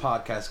on this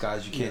podcast,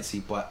 guys, you can't see,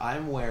 but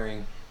I'm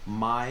wearing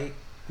my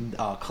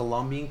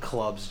Colombian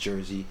club's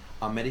jersey,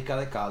 América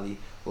de Cali.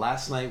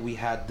 Last night we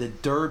had the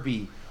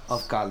Derby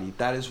of Cali.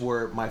 That is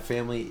where my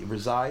family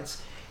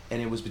resides,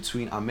 and it was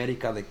between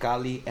América de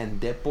Cali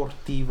and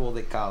Deportivo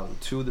de Cali,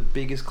 two of the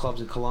biggest clubs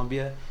in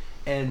Colombia,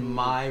 and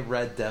my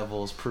Red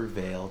Devils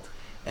prevailed,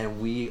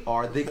 and we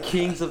are the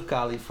kings of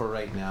Cali for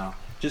right now.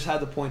 Just had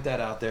to point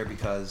that out there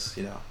because,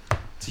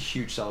 it's a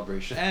huge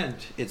celebration, and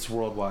it's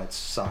worldwide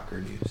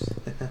soccer news.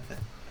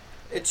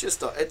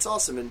 It's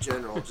awesome in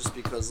general, just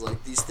because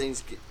these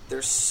things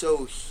they're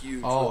so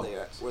huge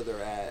where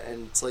they're at,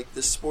 and it's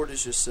this sport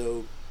is just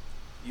so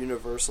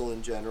universal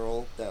in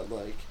general that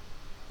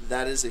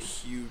that is a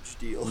huge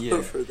deal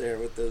over there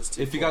with those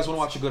two. If you guys want to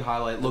watch a good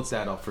highlight, look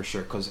that up for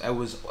sure, because it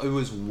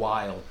was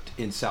wild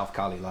in South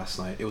Cali last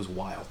night. It was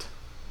wild.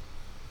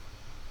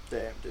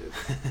 Damn, dude.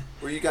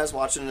 Were you guys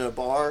watching in a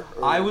bar?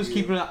 I was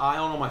keeping an eye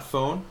on my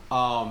phone.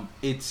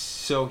 It's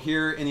so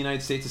here in the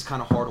United States, it's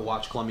kind of hard to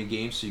watch Colombian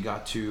games, so you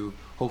got to.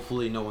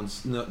 Hopefully,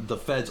 the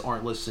feds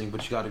aren't listening,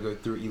 but you got to go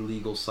through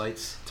illegal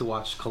sites to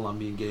watch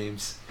Colombian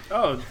games.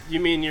 Oh, you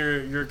mean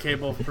your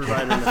cable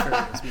provider?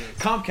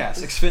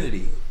 Comcast,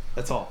 Xfinity.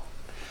 That's all.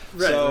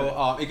 Right,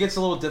 so it gets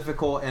a little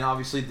difficult, and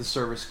obviously the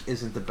service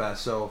isn't the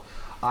best. So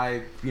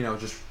I,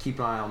 just keep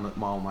an eye on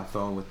my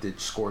phone with the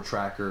score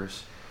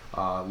trackers.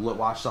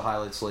 Watch the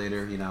highlights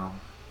later,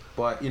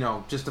 But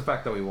just the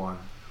fact that we won,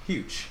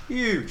 huge.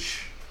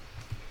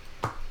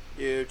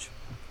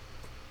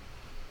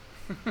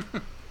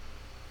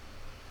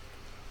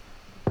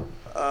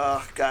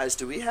 Guys,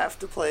 do we have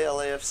to play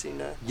LAFC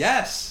next?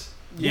 Yes.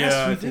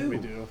 I think we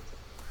do.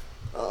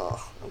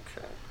 Oh,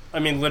 okay. I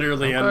mean,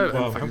 literally,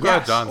 I'm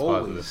glad John's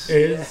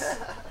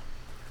positive.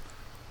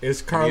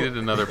 Is Carl? I needed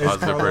another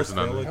positive person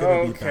on there.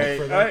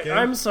 Okay,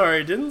 I'm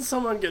sorry. Didn't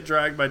someone get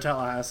dragged by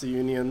Tallahassee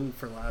Union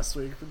for last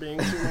week for being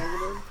too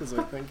negative? Because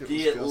I think it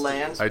the was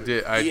Atlanta. I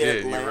did.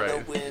 Atlanta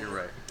You're win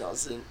right.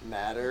 Doesn't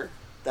matter.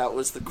 That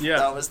was the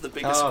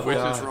biggest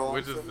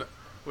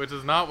which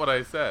is not what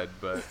I said,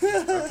 but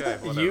okay.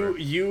 Whatever.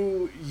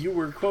 You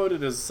were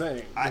quoted as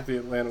saying that the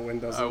Atlanta win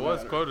doesn't matter. I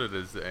was quoted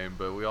as saying,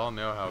 but we all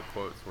know how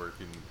quotes work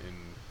in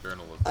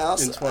journalism.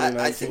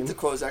 I think the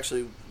quote is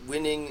actually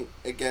winning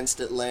against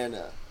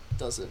Atlanta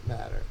doesn't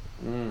matter.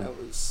 That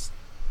was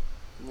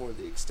more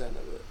the extent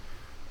of it.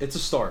 It's a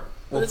start.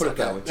 We'll put it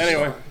that way.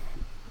 Anyway.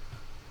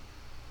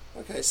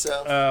 Okay,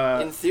 so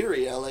in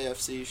theory,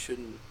 LAFC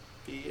shouldn't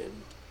be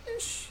an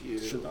issue.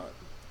 Should not.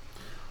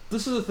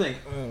 This is the thing.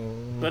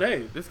 But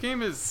hey, this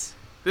game is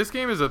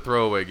a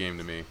throwaway game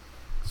to me,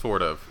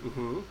 sort of.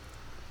 Mm-hmm.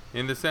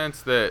 In the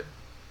sense that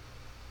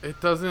It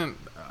doesn't.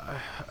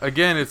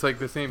 Again, it's like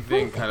the same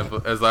thing kind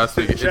of as last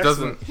week. It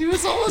doesn't. He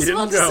was almost He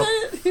about to didn't say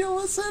it. He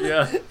almost said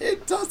it.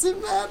 It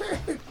doesn't matter.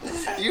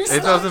 You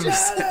It doesn't.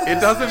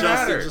 It doesn't Justin,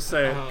 matter just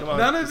say it. Come on,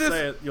 None of just this-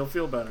 say it. You'll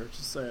feel better.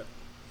 Just say it.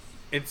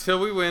 until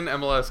we win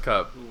MLS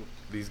Cup.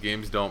 These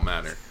games don't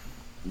matter.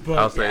 But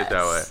I'll say it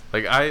that way.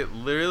 Like, I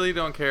literally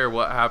don't care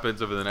what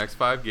happens over the next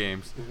 5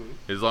 games,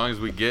 as long as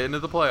we get into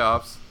the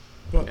playoffs.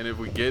 But- And if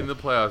we get into the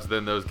playoffs,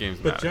 then those games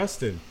But matter.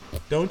 Justin,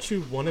 don't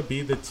you want to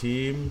be the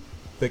team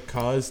that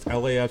caused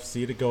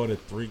LAFC to go on a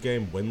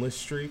 3-game winless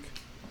streak?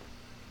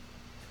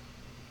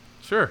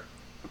 Sure.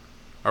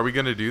 Are we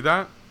going to do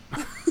that?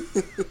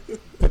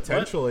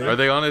 Potentially. Are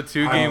they on a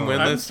 2-game I'm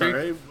winless I'm streak?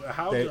 sorry.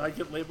 How They- did I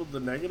get labeled the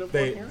negative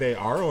They one here? they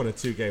are on a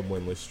 2-game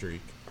winless streak.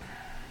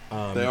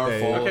 They are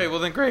full. Okay, well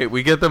then great.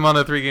 We get them on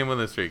a 3-game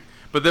winless streak.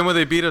 But then when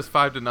they beat us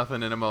 5-0 in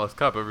MLS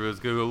Cup, everyone's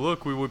going to go,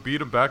 look, we would beat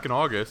them back in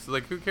August.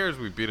 Like, who cares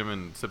we beat them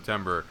in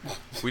September?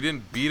 We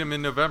didn't beat them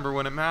in November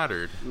when it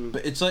mattered.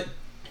 But it's like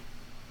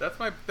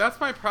That's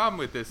my problem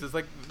with this. Is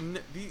like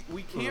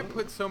we can't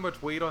put so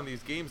much weight on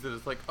these games that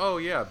it's like, oh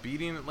yeah,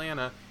 beating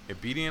Atlanta and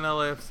beating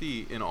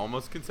LAFC in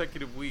almost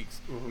consecutive weeks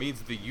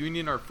means the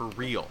Union are for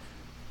real.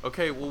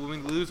 Okay, well when we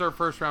lose our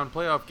first round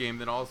playoff game,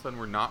 then all of a sudden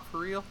we're not for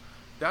real.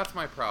 That's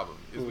my problem.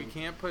 Is we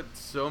can't put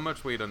so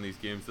much weight on these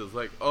games that it's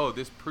like, oh,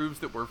 this proves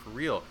that we're for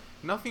real.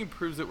 Nothing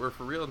proves that we're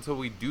for real until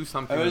we do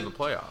something in the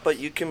playoffs. But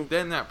you can.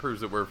 Then that proves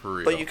that we're for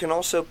real. But you can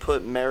also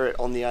put merit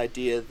on the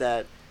idea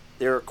that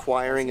they're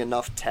acquiring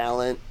enough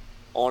talent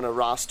on a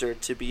roster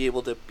to be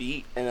able to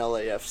beat an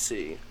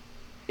LAFC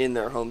in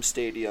their home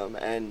stadium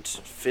and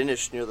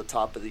finish near the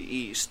top of the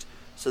East,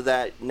 so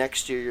that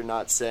next year you're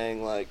not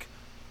saying, like,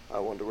 I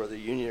wonder where the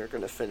Union are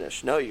going to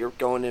finish. No, you're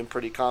going in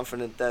pretty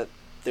confident that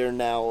they're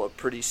now a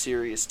pretty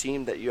serious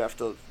team that you have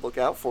to look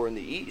out for in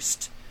the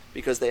East,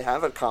 because they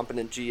have a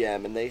competent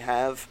GM and they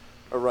have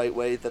a right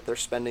way that they're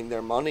spending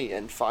their money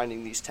and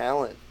finding these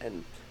talent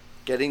and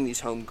getting these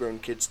homegrown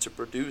kids to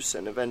produce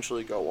and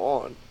eventually go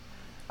on.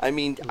 I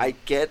mean, I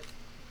get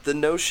the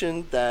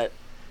notion that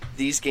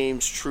these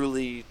games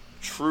truly,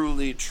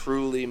 truly,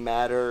 truly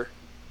matter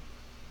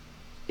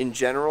in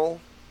general.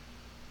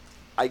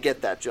 I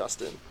get that,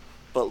 Justin.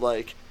 But,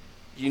 like,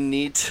 you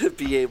need to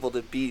be able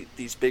to beat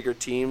these bigger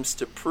teams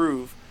to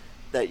prove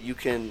that you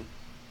can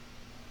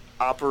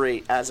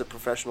operate as a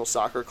professional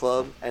soccer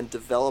club and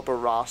develop a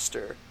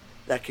roster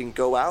that can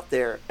go out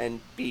there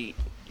and beat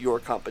your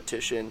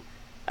competition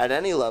at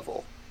any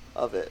level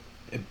of it.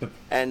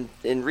 And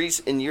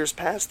in years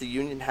past, the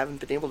Union haven't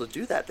been able to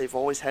do that. They've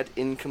always had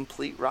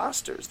incomplete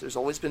rosters. There's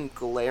always been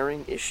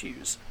glaring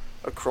issues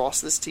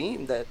across this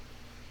team that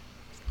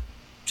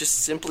just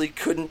simply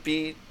couldn't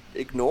be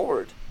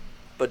ignored.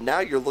 But now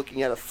you're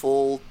looking at a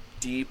full,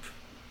 deep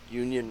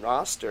Union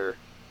roster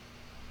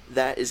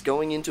that is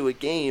going into a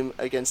game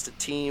against a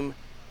team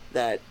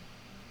that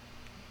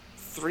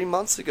 3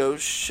 months ago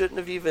shouldn't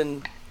have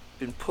even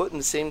been put in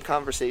the same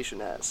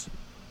conversation as.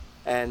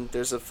 And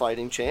there's a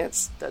fighting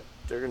chance that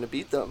they're going to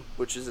beat them,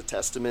 which is a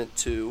testament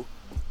to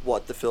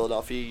what the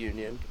Philadelphia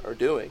Union are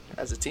doing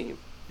as a team.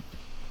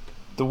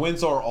 the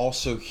wins are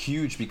also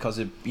huge because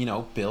it,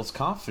 builds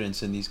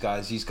confidence in these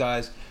guys. These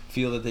guys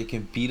feel that they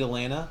can beat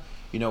Atlanta.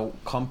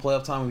 Come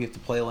playoff time, we have to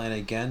play Atlanta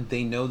again.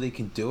 They know they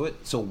can do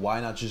it, so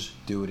why not just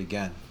do it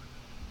again?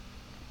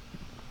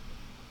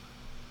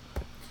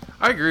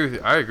 I agree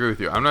with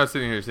you. I'm not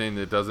sitting here saying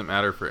that it doesn't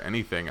matter for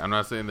anything. I'm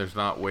not saying there's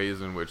not ways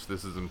in which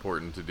this is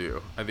important to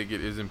do. I think it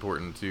is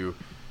important to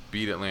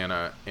beat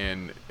Atlanta,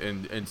 and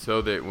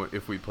so that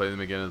if we play them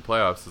again in the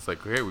playoffs, it's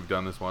like, okay, we've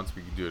done this once,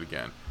 we can do it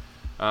again.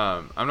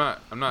 I'm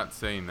not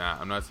saying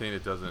that. I'm not saying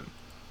it doesn't.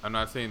 I'm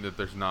not saying that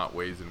there's not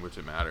ways in which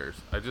it matters.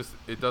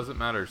 It doesn't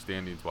matter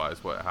standings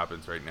wise what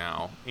happens right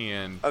now,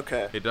 and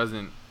Okay. it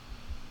doesn't.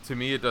 To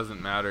me, it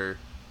doesn't matter.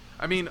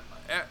 I mean,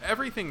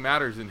 everything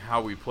matters in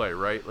how we play,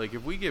 right? Like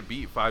if we get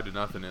beat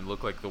 5-0 and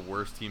look like the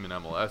worst team in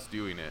MLS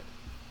doing it,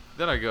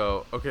 then I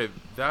go, okay,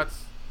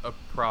 that's a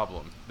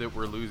problem that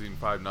we're losing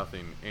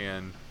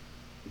 5-0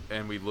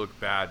 and we look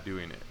bad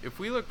doing it. If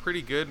we look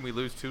pretty good and we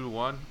lose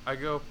 2-1, I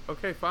go,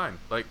 okay, fine.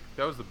 Like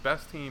that was the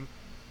best team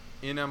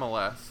in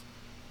MLS,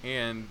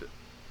 and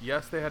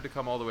yes, they had to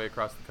come all the way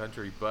across the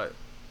country, but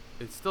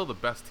it's still the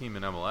best team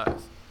in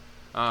MLS.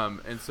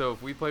 And so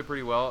if we play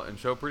pretty well and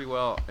show pretty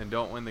well and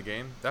don't win the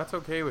game, that's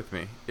okay with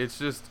me. It's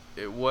just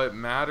what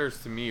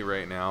matters to me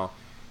right now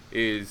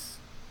is,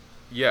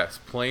 yes,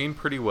 playing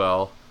pretty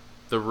well.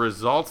 The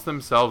results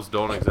themselves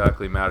don't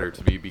exactly matter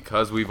to me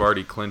because we've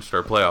already clinched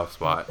our playoff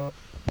spot.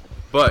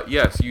 But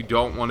yes, you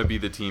don't want to be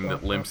the team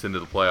that limps into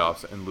the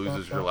playoffs and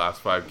loses your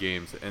last 5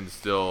 games and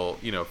still,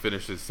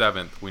 finishes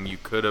 7th when you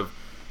could have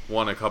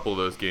won a couple of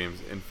those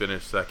games and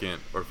finished 2nd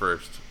or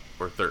 1st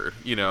or 3rd.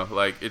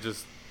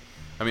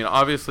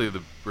 Obviously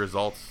the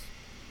results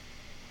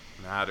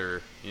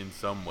matter in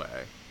some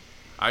way.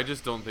 I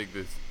just don't think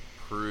this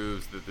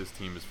proves that this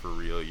team is for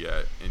real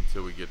yet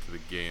until we get to the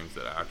games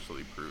that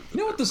actually prove that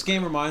You know what this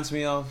game reminds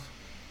me of?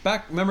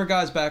 Remember,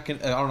 guys, back in,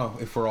 I don't know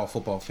if we're all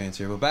football fans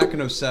here, but back in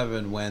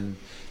 2007 when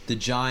the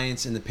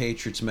Giants and the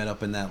Patriots met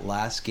up in that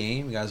last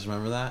game, you guys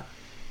remember that?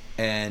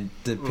 And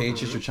the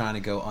Patriots were trying to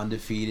go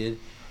undefeated.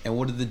 And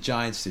what did the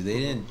Giants do? They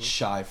didn't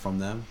shy from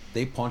them.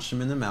 They punched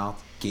them in the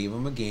mouth, gave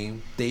them a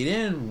game. They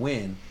didn't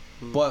win,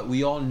 but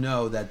we all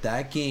know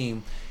that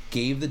game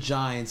gave the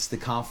Giants the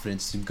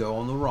confidence to go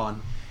on the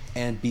run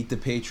and beat the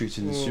Patriots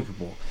in the Super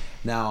Bowl.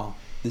 Now,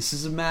 this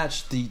is a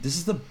match. This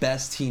is the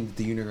best team that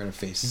the Union are going to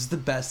face. This is the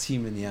best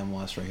team in the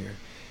MLS right here.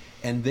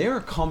 And they're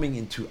coming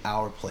into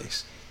our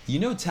place. You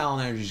know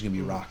Talent Energy is going to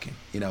be rocking.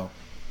 You know,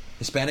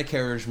 Hispanic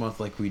Heritage Month,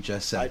 like we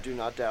just said. I do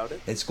not doubt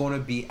it. It's going to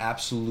be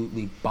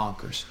absolutely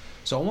bonkers.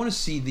 So I want to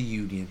see the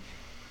Union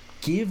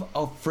give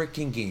a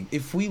freaking game.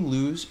 If we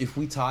lose, if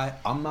we tie,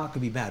 I'm not going to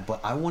be mad. But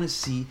I want to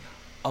see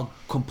a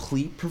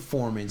complete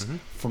performance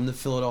from the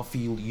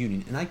Philadelphia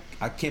Union. And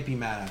I can't be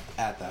mad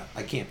at that.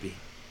 I can't be.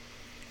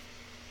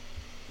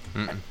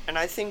 And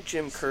I think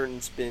Jim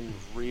Curtin's been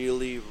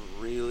really,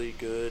 really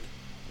good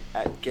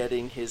at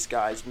getting his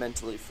guys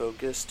mentally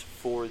focused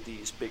for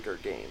these bigger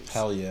games.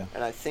 Hell yeah.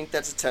 And I think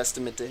that's a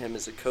testament to him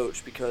as a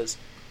coach, because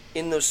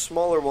in those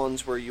smaller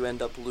ones where you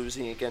end up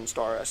losing against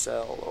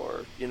RSL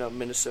or, you know,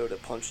 Minnesota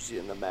punches you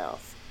in the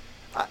mouth,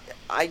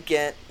 I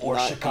get or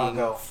not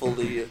Chicago being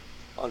fully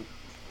on.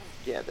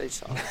 Yeah, they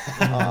saw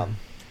it.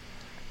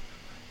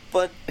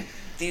 But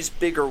these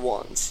bigger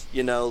ones,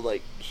 you know,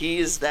 like, he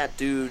is that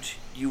dude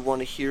you want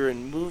to hear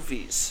in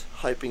movies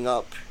hyping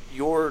up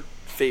your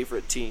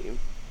favorite team,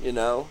 you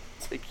know?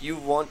 Like, you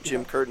want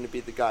Jim Curtin to be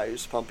the guy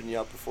who's pumping you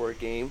up before a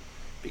game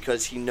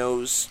because he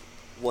knows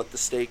what the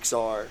stakes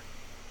are,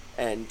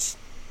 and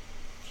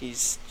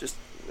he's just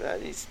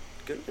he's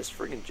good at his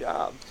friggin'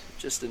 job,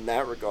 just in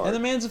that regard. And the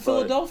man's a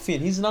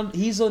Philadelphian.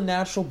 He's a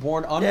natural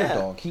born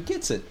underdog. He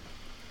gets it.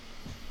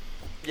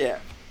 Yeah.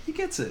 He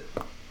gets it.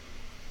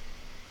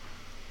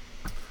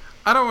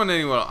 I don't want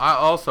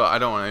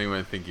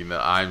anyone thinking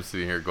that I'm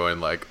sitting here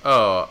going like,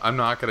 oh, I'm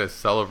not going to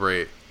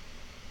celebrate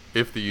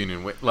if the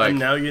Union win. Like, and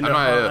now you know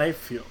how I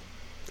feel.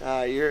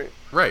 You're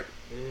right.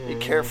 Be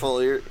careful.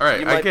 All right,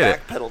 you might I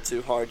get backpedal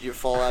too hard. You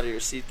fall out of your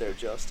seat there,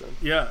 Justin.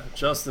 Yeah,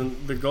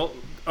 Justin. The goal.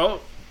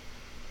 Oh,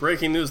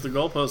 breaking news: the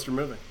goalposts are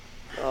moving.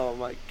 Oh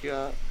my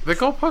god. The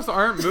goalposts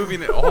aren't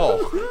moving at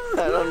all.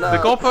 I don't know. The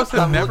goalposts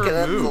have never moved. I'm looking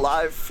at moved. the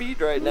live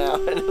feed right now,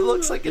 and it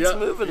looks like it's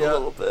moving a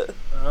little bit.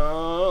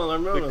 Oh, they're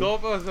moving. The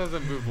goalpost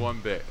doesn't move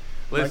one bit.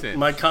 Listen,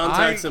 my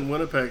contacts in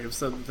Winnipeg have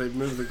said that they've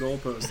moved the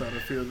goalpost out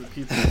of fear that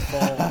people will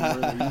fall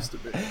from where they used to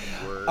be.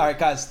 All right,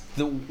 guys.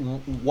 The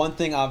one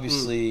thing,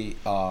 obviously,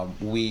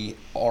 we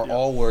are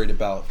all worried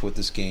about with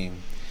this game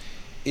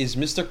is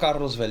Mr.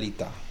 Carlos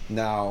Velita.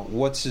 Now,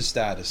 what's his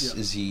status?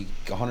 Yeah. Is he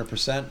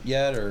 100%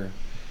 yet, or?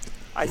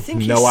 I think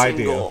he's No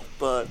single, idea.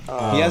 but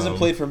He hasn't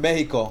played for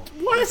Mexico.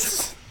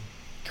 What?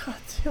 God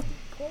damn,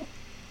 Paul.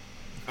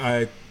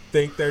 I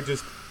think they're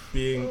just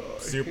being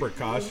super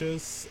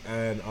cautious,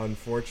 and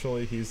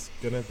unfortunately, he's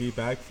gonna be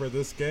back for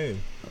this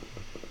game.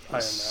 I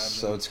imagine.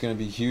 So it's going to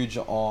be huge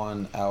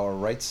on our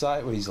right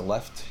side. Well, he's a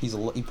left. He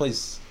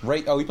plays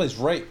right. Oh, he plays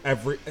right.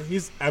 Everything. He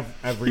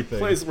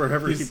plays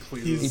wherever he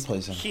pleases. He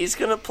plays him. he's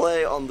gonna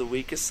play on the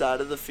weakest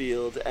side of the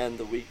field and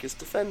the weakest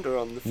defender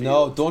on the field.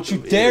 No, don't you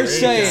Who dare is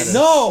say it.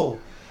 No.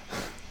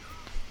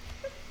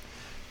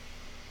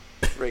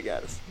 Ray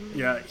Gaddis.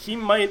 Yeah, he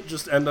might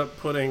just end up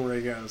putting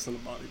Ray Gaddis in a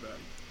body bag.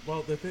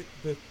 Well, the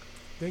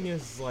thing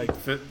is, like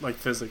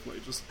Physically,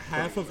 just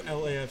half of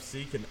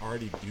LAFC can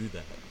already do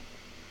that.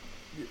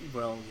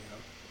 Well,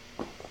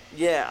 yeah.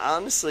 Yeah,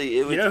 honestly,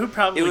 it would. You know who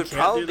probably it would can't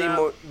probably do be that?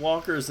 more.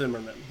 Walker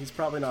Zimmerman. He's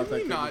probably not Can that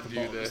we good not with the do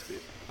ball at his this?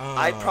 feet.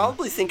 I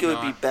probably think it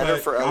would be better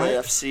But for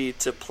LAFC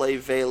to play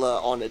Vela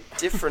on a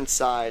different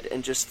side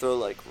and just throw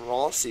like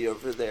Rossi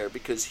over there,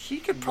 because he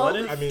could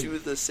probably do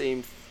the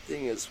same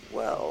thing as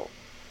well.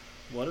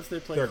 What if they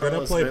play? They're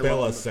Carlos gonna play Vela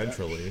Vela on the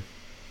centrally.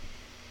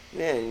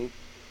 Yeah,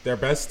 Their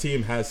best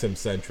team has him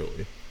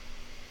centrally.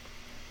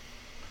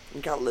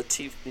 you got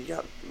Latif. You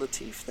got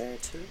Latif there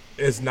too.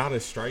 Is not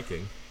as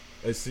striking.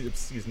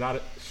 He's not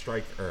a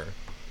striker.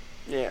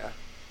 Yeah.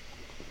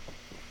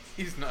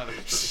 He's not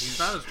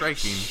a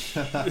striking.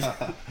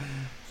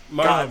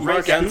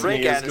 Mark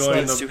Anthony is Gaddis going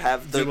needs to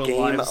have the do a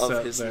game live set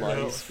of his there.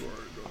 life.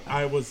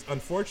 I was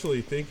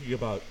unfortunately thinking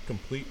about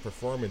complete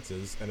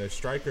performances and a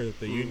striker that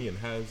the Union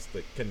has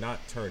that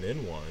cannot turn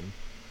in one,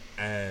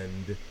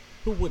 and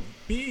who would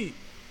be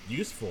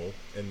useful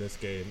in this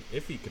game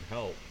if he could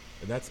help,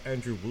 and that's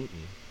Andrew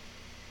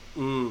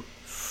Wooten.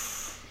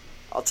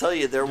 I'll tell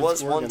you, there Just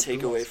was one against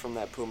takeaway Pumas. from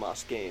that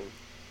Pumas game.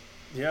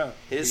 Yeah,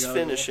 His he got a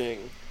goal.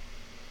 finishing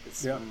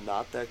is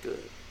not that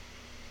good.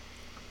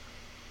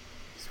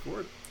 He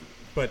scored.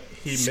 But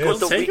he Scored missed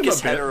the take him a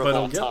weakest bit, header but of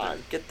he'll all get time.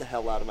 there. Get the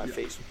hell out of my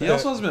face with He that.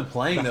 also hasn't been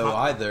playing though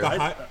either.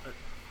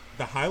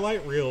 The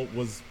highlight reel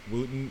was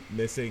Wooten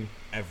missing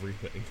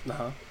everything.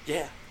 Uh-huh.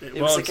 Yeah, it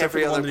Well, was like except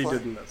every for the other one that play.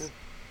 he didn't miss.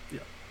 Yeah.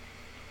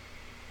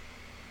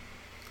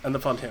 And the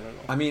Fontana goal.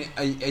 I mean,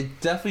 it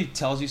definitely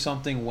tells you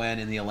something when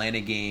in the Atlanta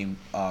game,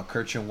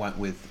 Kirchen went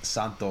with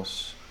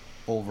Santos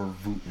over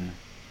Wooten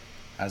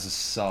as a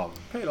sub,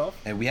 Paid off.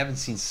 and we haven't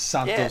seen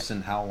Santos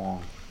in how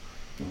long?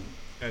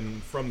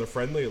 And from the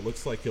friendly, it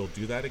looks like he'll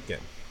do that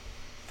again.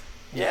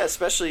 Yeah,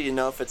 especially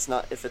if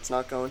it's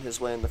not going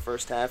his way in the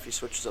first half, he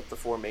switches up the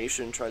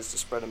formation, tries to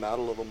spread him out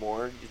a little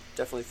more. You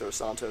definitely throw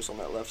Santos on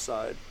that left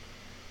side,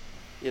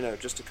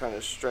 just to kind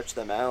of stretch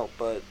them out.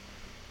 But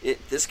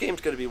this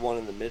game's going to be won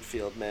in the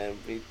midfield, man.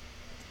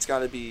 It's got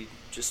to be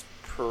just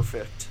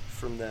perfect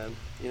from them.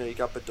 You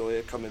got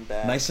Bedoya coming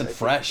back, Nice and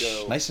fresh.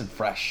 Nice and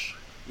fresh.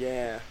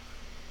 Yeah.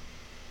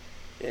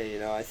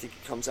 Yeah, I think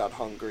he comes out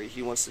hungry.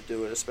 He wants to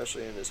do it,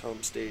 especially in his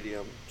home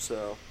stadium.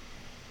 So,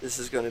 this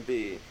is going to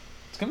be.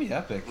 It's gonna be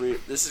epic.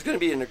 This is going to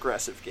be an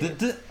aggressive game.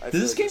 Does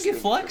this game get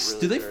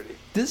flexed? Does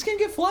this game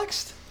get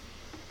flexed?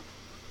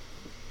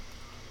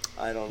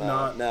 I don't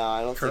know. No,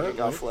 I don't think it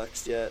got currently.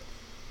 flexed yet.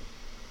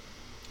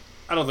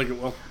 I don't think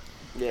it will.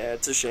 Yeah,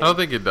 it's a shame. I don't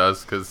think it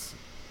does because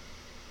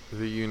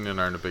the Union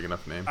aren't a big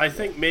enough name. I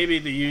think maybe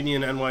the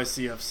Union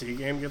NYCFC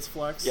game gets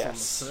flexed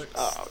Yes. on the 6th.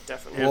 Oh,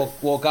 definitely.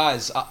 Well,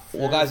 guys.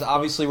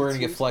 Obviously, we're gonna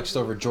get Tuesday. flexed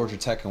over Georgia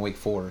Tech and Wake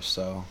Forest.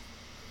 So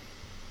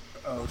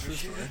Oh, true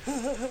story.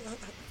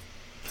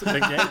 It's a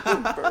big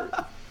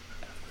game.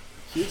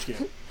 Huge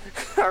game.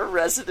 Our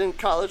resident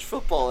college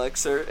football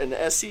expert and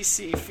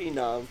SEC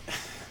phenom,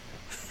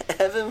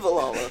 Evan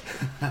Villala.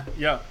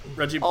 Yeah,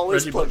 Reggie.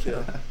 Always Reggie plugged Bush, in.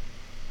 yeah.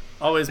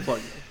 Always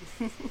plugged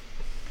in.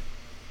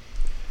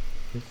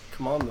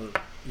 Come on, the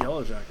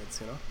Yellow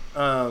Jackets,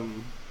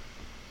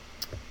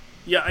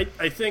 Yeah,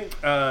 I think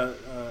I'll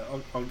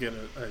get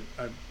it.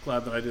 I'm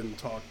glad that I didn't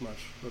talk much.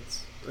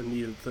 That's a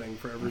needed thing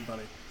for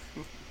everybody.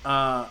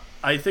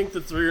 I think the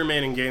 3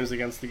 remaining games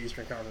against the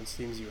Eastern Conference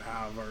teams you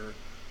have are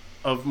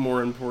of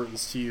more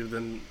importance to you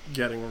than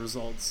getting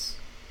results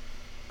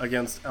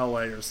against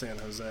LA or San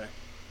Jose.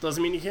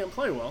 Doesn't mean you can't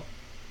play well.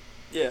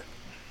 Yeah.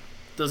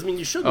 Doesn't mean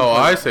you shouldn't. Oh,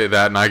 play I well. say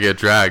that and I get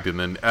dragged, and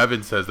then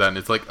Evan says that, and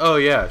it's like, oh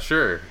yeah,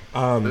 sure.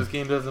 This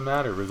game doesn't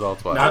matter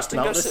results wise. Not Go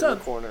what I sit in the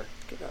said. corner.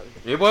 Get out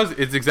of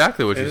here. It's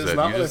exactly what It you is said.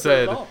 not You what I just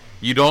said at said all.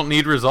 you don't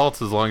need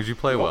results as long as you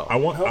play well. I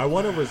want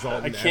a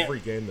result I in can't- every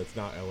game that's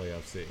not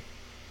LAFC.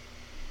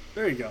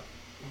 There you go.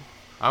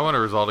 I want a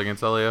result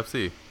against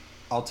LAFC.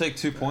 I'll take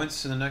 2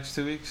 points in the next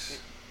 2 weeks.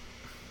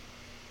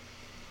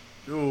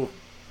 Ooh.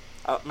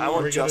 I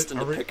want Justin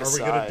to pick a Are we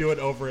side. gonna do it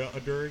over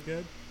under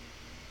again?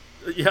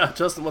 Yeah,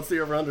 Justin, what's the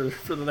over-under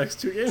for the next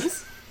 2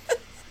 games?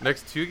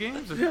 Next 2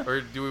 games, Yeah. or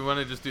do we want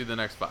to just do the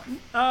next 5?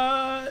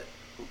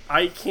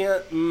 I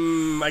can't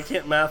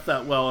math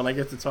that well, and I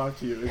get to talk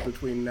to you in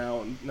between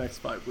now and next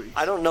 5 weeks.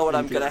 I don't know what In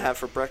I'm gonna theory. have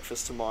for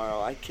breakfast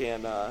tomorrow. I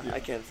can't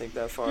think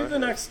that far. Do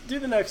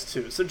the next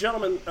 2. So,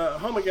 gentlemen,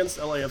 home against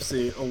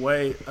LAFC,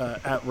 away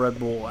at Red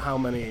Bull. How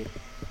many?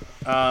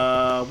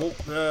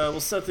 We'll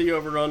set the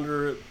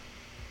over/under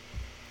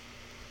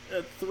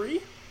at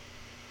 3.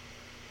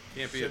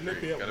 Can't be Shouldn't at it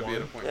 3. be at Gotta be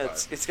at a 1?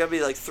 0.5. It's gotta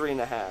be like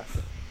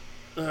 3.5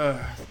 or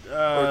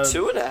Or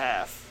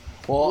 2.5.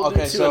 Well, We'll do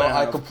okay, 2.5, so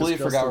I completely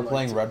because forgot we're Justin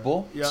playing likes Red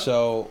Bull. Yeah.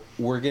 So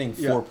we're getting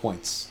 4 Yeah.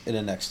 points in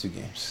the next 2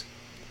 games.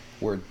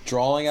 We're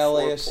drawing 4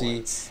 LAFC,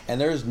 points. and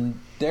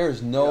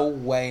there's no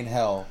way in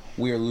hell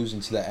we are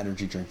losing to that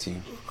energy drink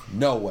team.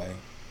 No way.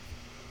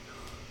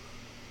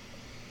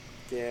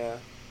 Yeah.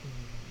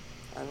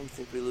 I don't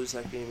think we lose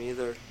that game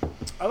either.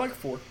 I like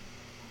 4.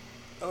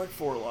 I like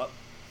 4 a lot.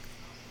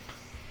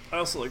 I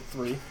also like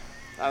 3.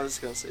 I was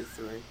gonna say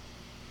 3.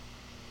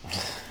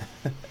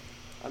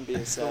 I'm being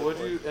sad. So would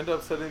boy. you end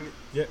up setting?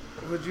 Yeah,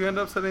 Would you end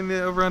up setting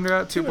the over/under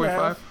at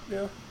 2.5. 2.5?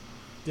 Yeah.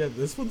 yeah.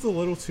 This one's a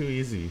little too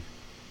easy.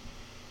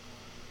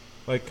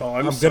 Like Oh,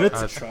 I'm I'm so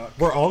gonna. shocked.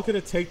 We're all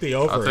gonna take the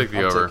over. I'll take the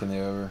I'm over. taking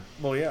the over.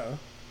 Well, yeah.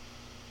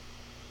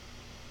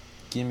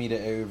 Give me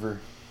the over.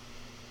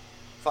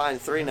 Fine,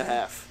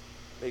 3.5.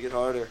 Make it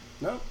harder.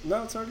 No,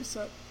 it's already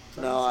set.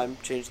 No, I'm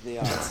changing the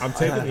odds. I'm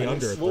taking the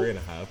under at Well-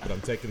 3.5, but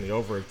I'm taking the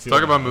over at 2.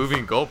 Talk about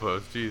moving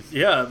goalposts. Jeez.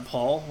 Yeah,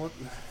 Paul. What?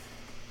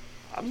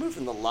 I'm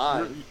moving the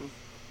line.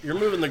 You're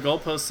moving the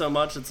goalpost so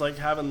much, it's like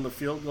having the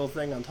field goal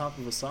thing on top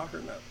of a soccer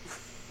net.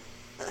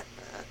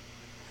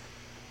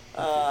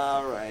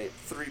 All right,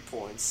 3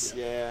 points.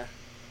 Yeah.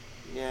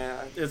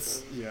 Yeah.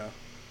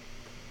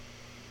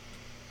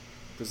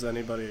 Does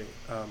anybody?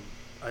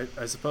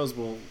 I suppose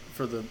we'll,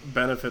 for the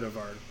benefit of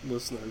our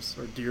listeners,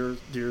 our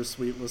dear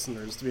sweet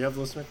listeners, do we have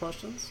listener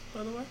questions?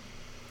 By the way,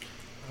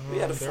 We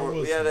had a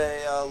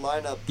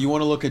lineup. You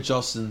want to look at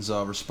Justin's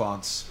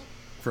response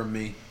from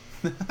me?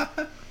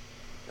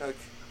 Okay,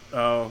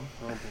 oh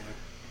boy,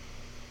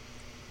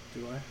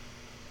 do I?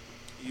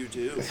 you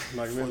do. Am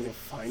I gonna be able to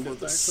find for it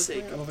the that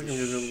sake quickly? I don't of think the I'm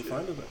gonna be able to show.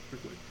 find it that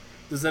quickly.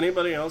 Does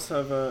anybody else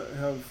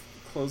have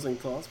closing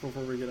thoughts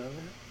before we get out of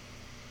here?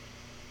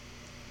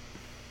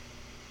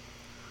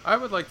 I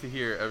would like to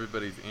hear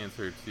everybody's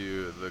answer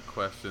to the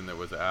question that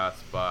was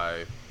asked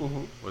by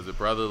was it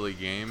Brotherly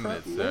Game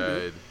that Maybe.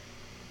 said,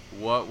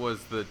 "What was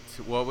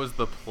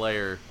the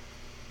player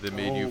that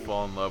made you Oh.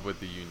 fall in love with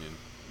the Union?"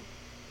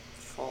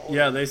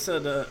 Yeah, they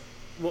said,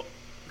 well,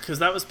 because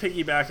that was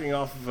piggybacking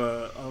off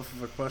of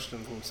a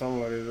question from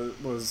somebody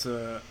that was,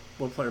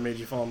 what player made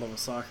you fall in love with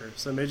soccer?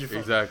 So made you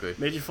Exactly.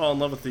 made you fall in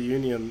love with the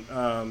Union.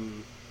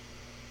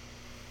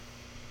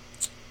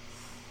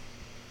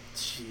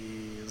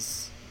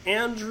 Jeez.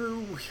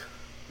 Andrew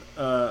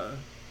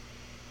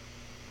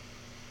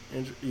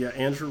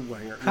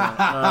Wenger. No,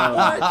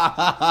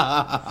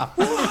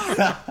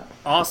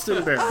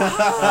 Austin Barrett.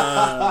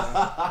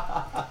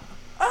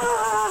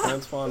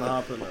 Antoine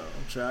Hoppino.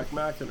 Jack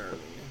McInerney.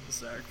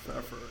 Zach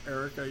Pfeffer.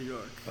 Erica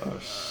York. Oh,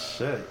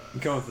 shit. I'm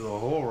going through the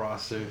whole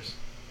rosters.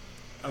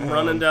 I'm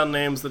running down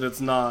names that it's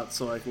not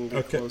so I can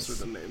get Okay. closer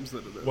to names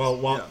that it is. Well,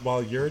 Yeah.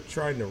 while you're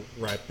trying to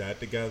wrap that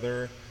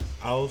together,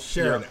 I'll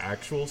share an Yeah.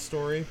 actual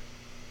story.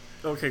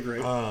 Okay,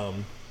 great.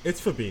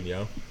 It's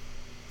Fabinho.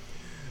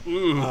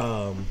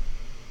 I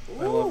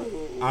love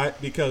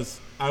it. Because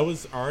I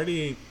was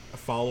already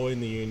following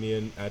the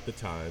Union at the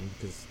time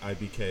because I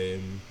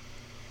became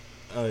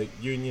a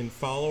Union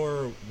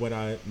follower when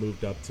I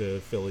moved up to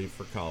Philly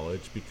for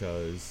college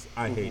because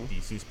I hate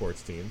DC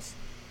sports teams.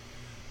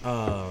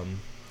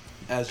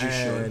 As you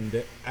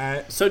should.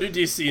 And So do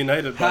DC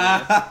United.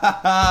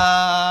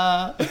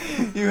 By the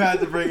way. You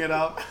had to bring it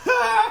up.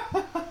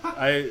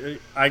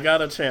 I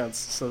got a chance,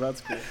 so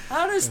that's cool.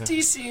 How does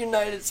DC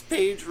United's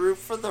page root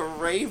for the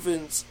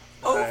Ravens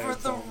over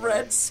the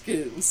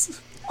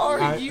Redskins?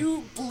 Are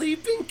you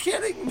bleeping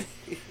kidding me?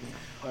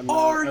 I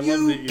Are love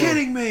you that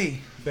kidding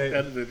me? they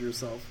edited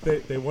yourself?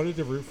 they wanted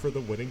to root for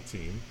the winning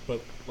team,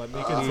 but let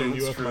me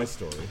continue with true. my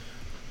story.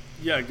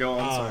 Yeah, go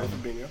on. Sorry,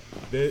 Fabinho.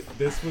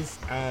 This was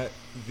at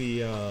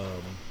the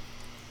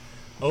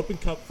Open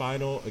Cup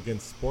final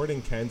against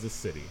Sporting Kansas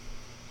City.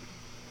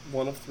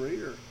 One of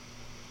three, or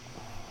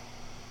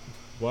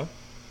What?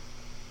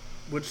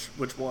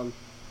 which one?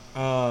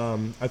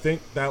 I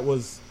think that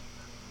was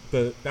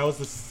the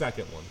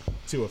second one.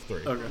 2 of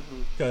 3. Okay.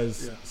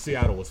 Because Yeah.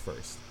 Seattle was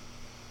first.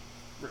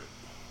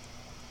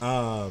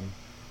 Right.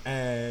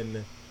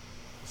 And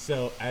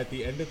so at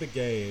the end of the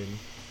game,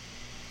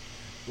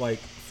 like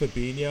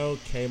Fabinho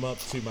came up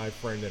to my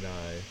friend and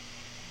I,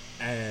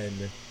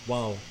 and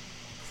while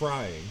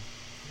crying,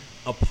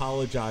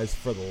 apologized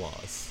for the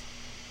loss.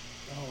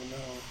 Oh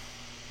no.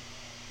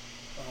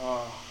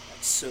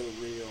 That's so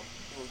real.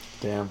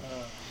 Damn.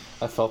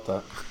 I felt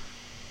that.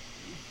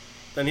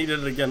 Then he did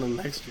it again the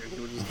next year.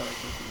 You were just kind of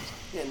confused.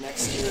 Yeah,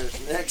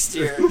 next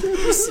year,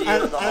 you see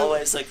him in the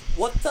hallway. It's like,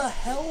 what the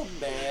hell,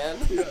 man?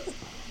 Yeah.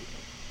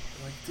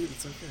 Like, dude,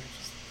 it's okay.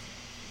 Just.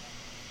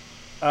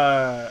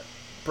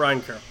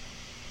 Brian Carroll.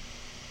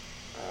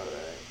 All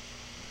right.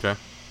 Okay.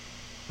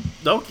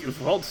 Nope,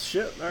 well,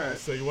 shit. All right.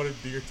 So you want to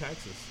do your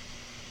taxes?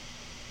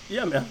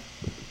 Yeah, man.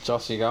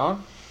 Josh, you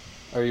going?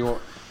 Or you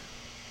want?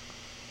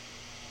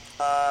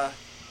 I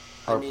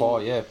Or mean,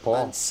 Paul? Yeah,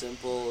 Paul. Mine's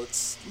simple.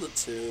 It's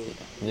Latu.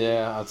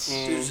 Yeah, that's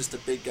Dude's just a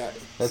big guy.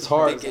 it's a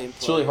hard. big game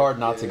It's really player. hard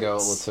not to Yeah, go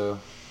it's- Latu.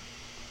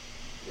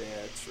 Yeah,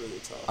 it's really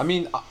tough. I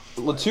mean,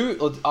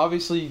 Latu.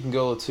 Obviously, you can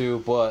go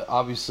Latu, but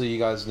obviously, you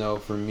guys know.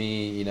 For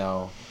me,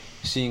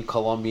 seeing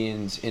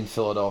Colombians in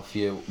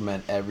Philadelphia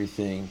meant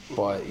everything.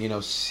 But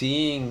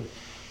seeing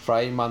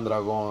Fray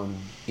Mondragon,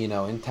 in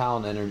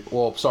town,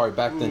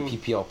 back then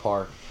PPL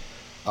Park.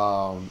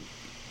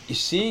 You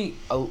seeing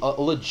a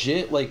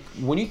legit, like,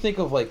 when you think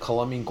of like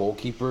Colombian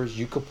goalkeepers,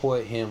 you could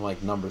put him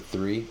like number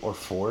 3 or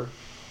 4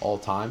 all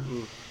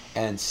time.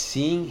 And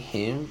seeing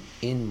him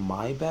in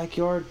my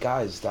backyard,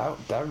 guys, that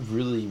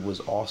really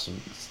was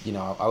awesome.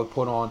 I would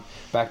put on,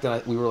 back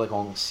then we were like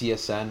on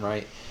CSN,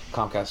 right,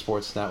 Comcast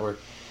Sports Network,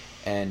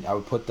 and I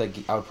would put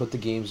the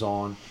games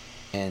on,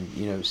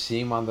 and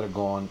seeing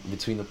Mondragon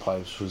between the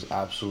pipes was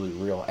absolutely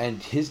real.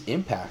 And his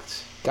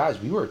impact, guys,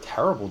 we were a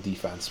terrible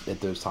defense at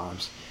those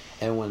times.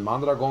 And when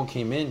Mondragon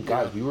came in,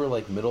 guys, we were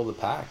like middle of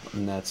the pack,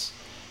 and that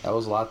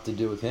was a lot to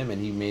do with him. And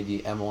he made the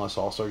MLS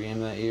All-Star game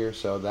that year,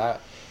 so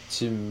that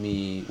to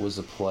me was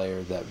a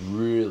player that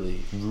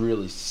really,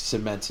 really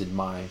cemented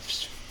my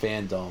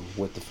fandom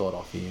with the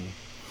Philadelphia Union.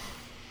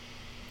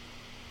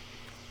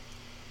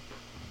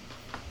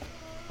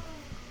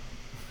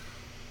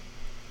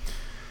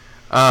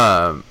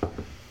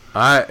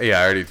 I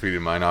already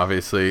tweeted mine,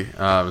 obviously,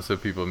 so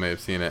people may have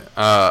seen it.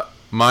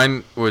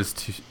 Mine was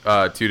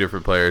two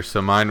different players.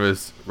 So mine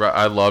was,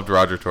 I loved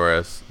Roger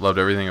Torres. Loved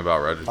everything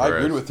about Roger Torres. I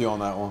agreed with you on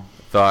that one.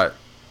 Thought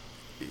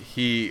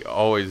he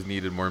always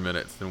needed more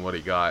minutes than what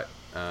he got.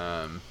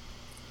 And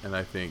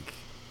I think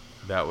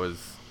that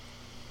was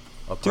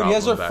a problem. Dude, he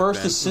has our back first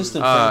then. assist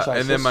in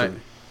franchise and then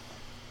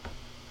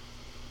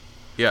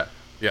history.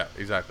 Yeah,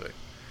 exactly.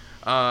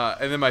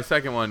 And then my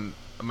second one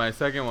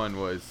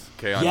was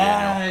Keon Daniel.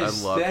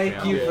 Yes, I love thank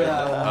Keon you for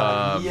Daniel.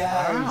 that one.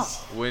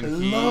 Yes,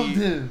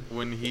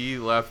 When he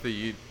left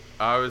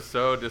I was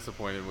so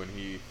disappointed when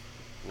he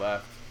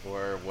left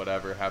or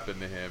whatever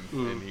happened to him,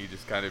 and he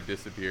just kind of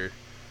disappeared.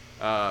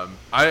 I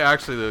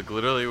actually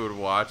literally would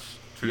watch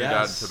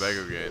Trinidad and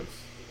Tobago games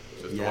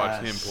just to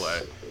watch him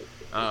play.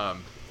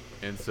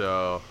 And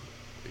so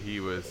he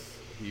was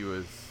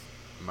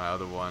my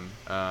other one.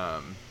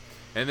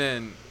 And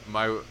then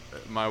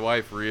my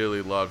wife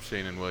really loved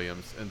Shane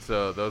Williams, and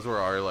so those were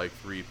our like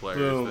 3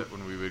 players that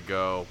when we would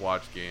go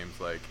watch games,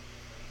 like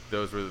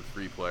those were the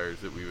 3 players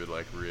that we would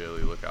like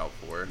really look out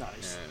for and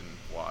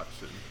watch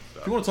and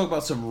stuff. If you want to talk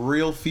about some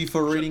real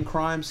FIFA rating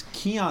crimes,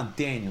 Keon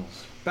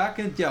Daniels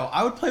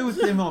I would play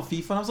with him on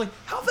FIFA, and I was like,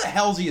 how the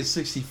hell is he at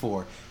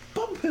 64?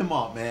 Bump him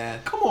up, man.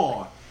 Come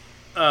on.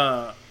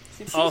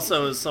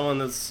 Also, as someone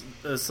that's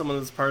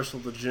partial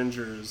to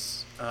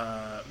gingers,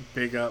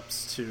 big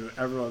ups to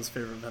everyone's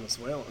favorite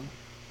Venezuelan,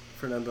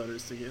 Fernando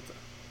Aristeguieta.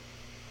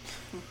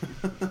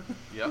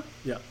 Yep.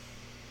 Yeah.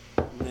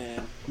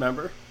 Man.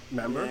 Remember?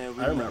 Yeah,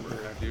 I remember.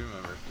 I do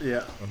remember.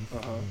 Yeah.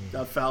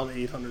 Got fouled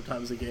 800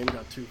 times a game.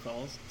 Got 2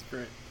 calls. It's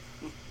great.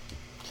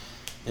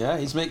 Yeah,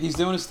 he's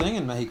doing his thing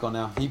in Mexico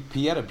now.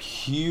 He had a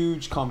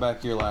huge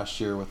comeback year last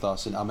year with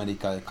us in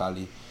América de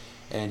Cali,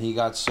 and he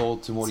got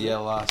sold to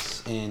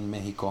Morelos in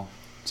Mexico.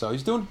 So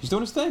he's doing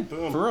his thing.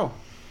 Boom. For real.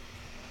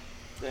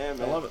 Yeah,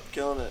 man. I love it.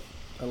 Killing it.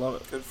 I love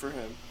it. Good for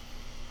him.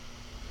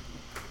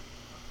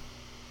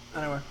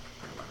 Anyway.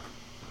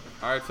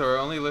 All right, so our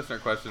only listener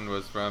question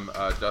was from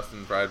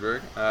Justin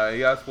Friedberg.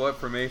 He asked, what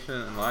formation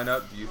and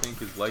lineup do you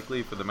think is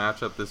likely for the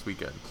matchup this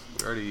weekend?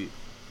 We already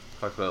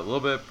talked about it a little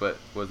bit, but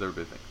what does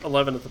everybody think?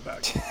 11 at the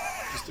back.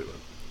 Just do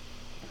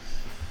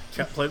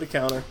it. Play the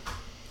counter.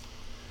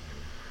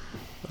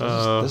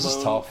 This is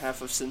Loan tough.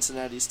 half of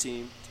Cincinnati's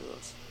team to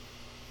us.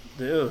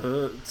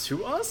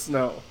 To us?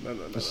 No.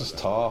 This is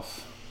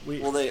tough.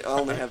 Well, they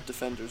only have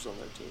defenders on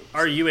their team.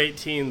 Our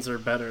U18s are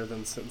better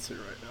than Cincy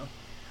right now.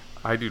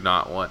 I do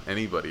not want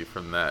anybody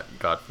from that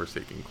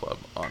godforsaken club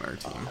on our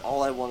team.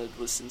 All I wanted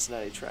was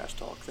Cincinnati trash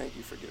talk. Thank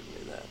you for giving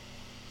me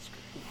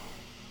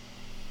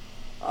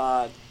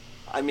that.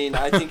 I mean,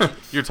 I think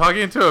You're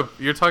talking to a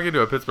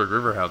Pittsburgh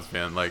Riverhounds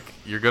fan. Like,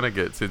 you're gonna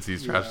get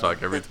Cincy's trash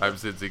talk every time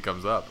Cincy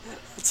comes up.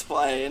 that's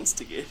why I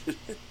instigated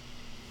it.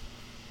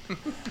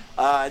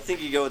 I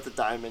think you go with the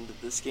diamond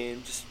at this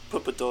game. Just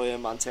put Bedoya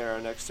and Montero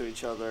next to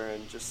each other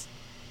and just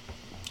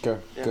Go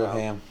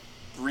ham.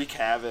 wreak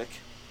havoc.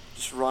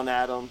 Just run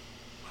at them,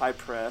 high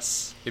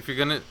press. If you're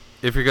gonna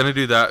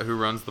do that, who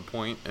runs the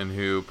point and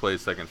who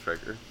plays second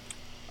striker?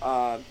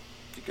 You're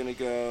gonna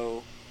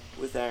go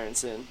with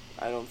Aronson.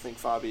 I don't think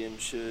Fabian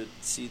should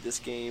see this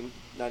game,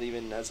 not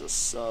even as a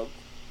sub.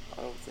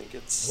 I don't think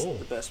it's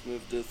the best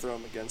move to throw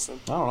him against him.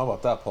 I don't know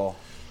about that, Paul.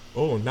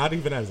 Oh, not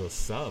even as a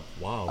sub.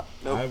 Wow.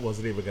 Nope. I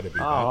wasn't even going to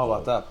be I don't know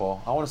about that,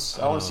 Paul. I want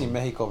to see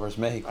Mexico versus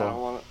I don't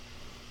Mexico. want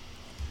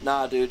to.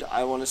 Nah, dude.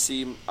 I want to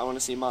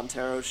see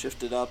Montero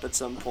shifted up at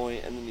some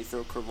point, and then you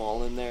throw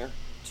Craval in there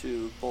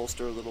to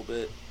bolster a little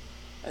bit,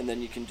 and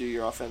then you can do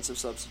your offensive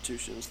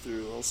substitutions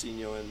through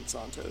Elsinho and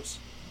Santos.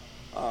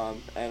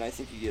 And I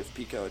think you give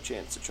Pico a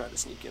chance to try to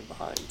sneak in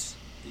behind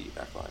the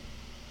back line.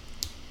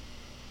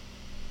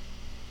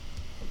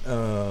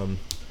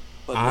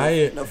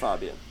 But no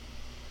Fabian.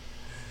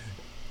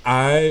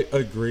 I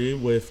agree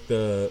with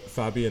the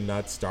Fabian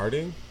not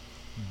starting,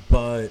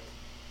 but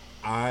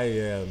I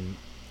am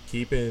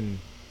keeping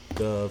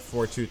the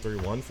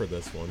 4-2-3-1 for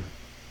this one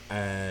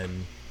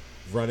and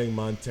running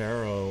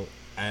Montero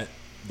at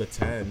the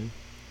 10,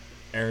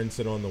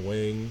 Aronson on the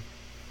wing,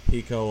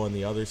 Pico on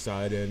the other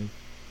side, and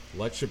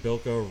let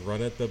Shabilko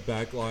run at the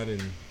back line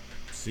and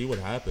see what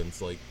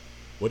happens. Like,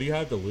 what do you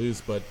have to lose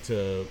but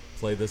to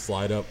play this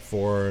lineup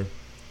for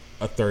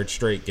a third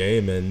straight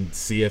game and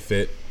see if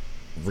it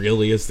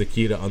really is the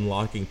key to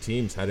unlocking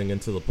teams heading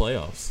into the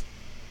playoffs?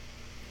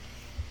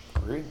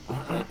 Agree.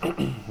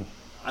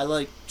 I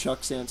like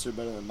Chuck's answer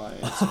better than my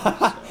answer. So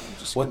I'm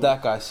just What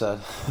that guy said.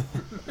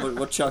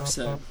 what Chuck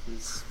said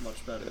is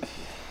much better.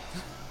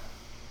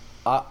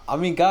 I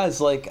mean, guys,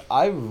 like,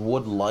 I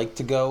would like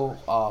to go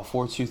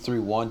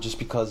 4-2-3-1 just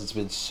because it's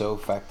been so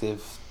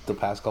effective the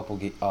past couple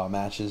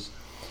matches.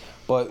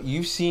 But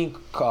you've seen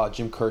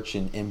Jim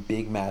Kirchin in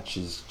big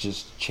matches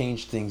just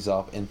change things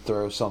up and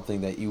throw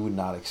something that you would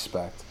not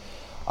expect.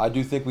 I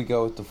do think we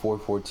go with the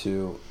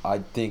 4-4-2. I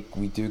think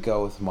we do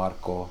go with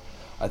Marco.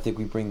 I think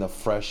we bring the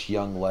fresh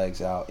young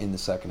legs out in the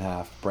second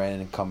half.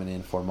 Brandon coming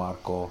in for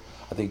Marco.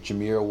 I think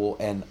Jameer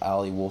and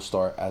Ali will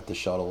start at the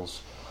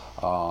shuttles.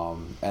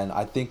 And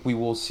I think we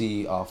will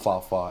see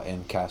Fafa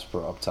and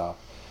Casper up top.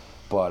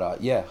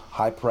 But yeah,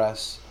 high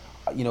press.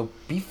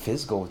 Be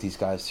physical with these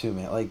guys too,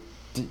 man. Like,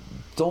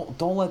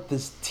 don't let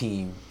this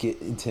team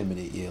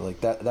intimidate you.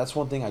 Like that's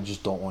one thing I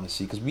just don't want to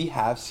see, because we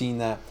have seen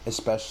that,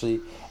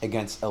 especially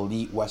against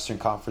elite Western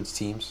Conference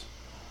teams.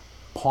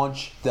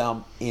 Punch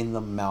them in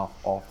the mouth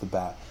off the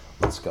bat.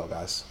 Let's go,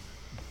 guys.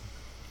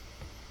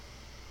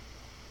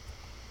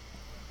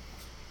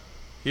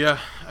 Yeah,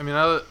 I mean,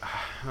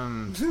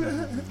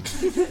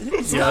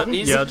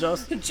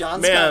 Justin.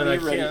 John's Man, got I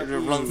me ready can't- to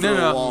run through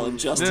No, a wall, and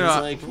Justin's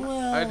like,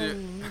 well, I do.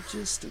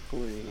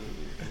 logistically.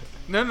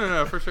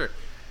 No, for sure.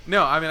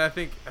 No, I mean, I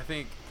think I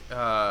think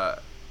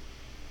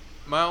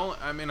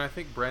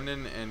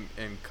Brendan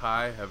and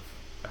Kai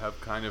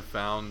have kind of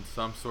found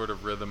some sort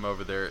of rhythm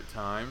over there at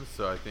times.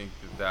 So I think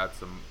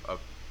that's a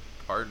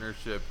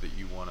partnership that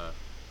you want to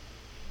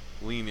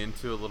lean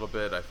into a little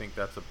bit. I think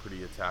that's a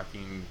pretty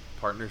attacking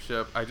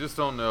partnership. I just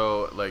don't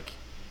know, like,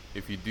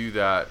 if you do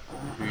that,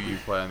 who you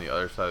play on the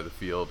other side of the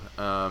field.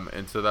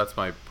 And so that's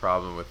my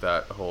problem with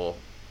that whole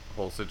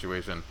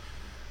situation.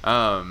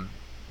 I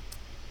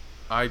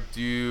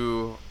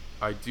do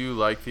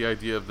like the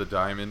idea of the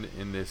diamond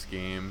in this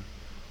game.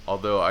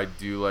 Although I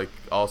do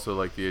also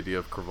like the idea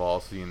of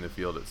Craval seeing the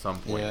field at some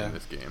point Yeah. in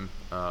this game.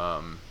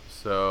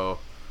 So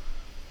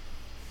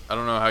I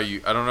don't know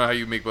how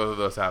you make both of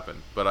those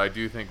happen, but I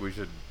do think we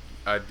should.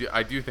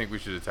 I do think we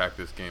should attack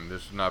this game.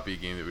 This should not be a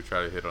game that we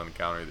try to hit on the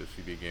counter. This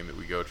should be a game that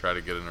we go try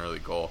to get an early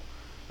goal,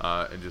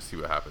 and just see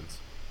what happens.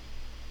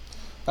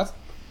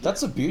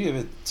 That's the beauty of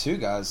it too,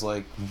 guys.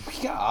 Like,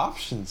 we got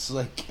options.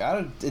 Like,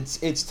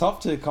 it's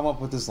tough to come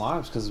up with this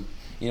lineups because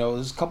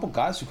there's a couple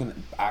guys who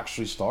can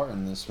actually start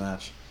in this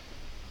match.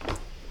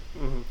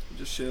 Mm-hmm.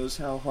 Just shows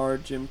how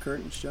hard Jim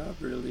Curtin's job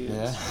really is.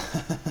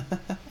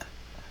 Yeah.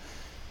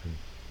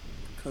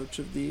 Coach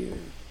of the year.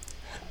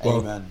 Well,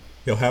 Amen.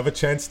 He'll have a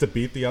chance to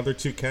beat the other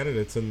two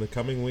candidates in the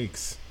coming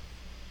weeks.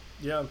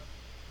 Yeah.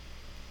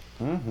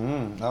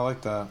 I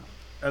like that.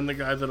 And the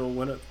guy that'll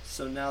win it.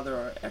 So now there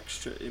are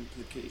extra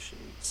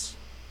implications.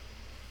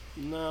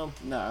 No.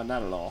 No,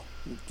 not at all.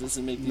 It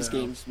doesn't make these No.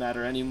 games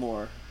matter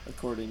anymore,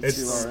 according It's-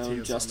 to our own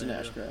It's Justin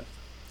Almeida. Ashcraft.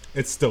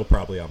 It's still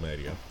probably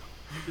Almeida.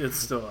 It's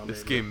still on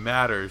This media. game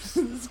matters.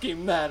 This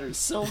game matters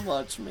so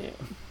much, man.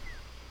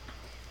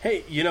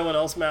 Hey, you know what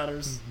else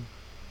matters?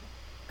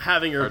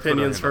 Having your Our Twitter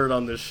opinions handle. heard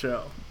on this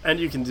show. And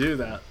you can do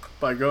that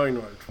by going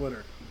to our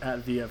Twitter at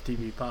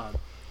VFTVPod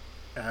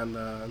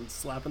and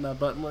slapping that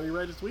button when you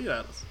write a tweet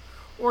at us.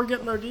 Or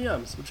getting our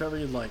DMs, whichever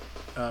you'd like.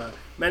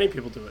 Many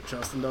people do it.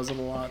 Justin does it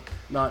a lot.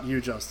 Not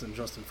you, Justin.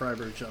 Justin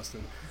Freiberg,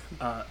 Justin.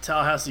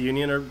 Tallahassee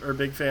Union are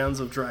big fans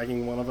of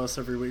dragging one of us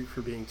every week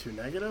for being too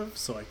negative,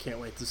 so I can't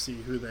wait to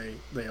see who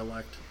they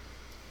elect.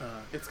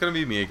 It's gonna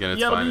be me again.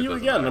 It's Yeah, fine. it'll be It you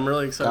doesn't again. matter. I'm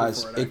really excited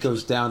Guys, for it. it actually.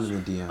 goes down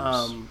in the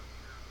DMs.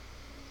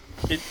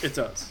 It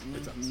does.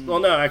 It does. Well,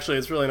 no, actually,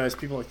 it's really nice.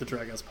 People like to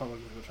drag us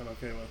publicly, which I'm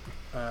okay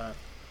with.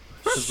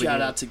 'Cause we Shout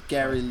do out it. to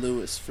Gary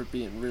Lewis for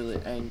being really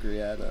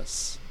angry at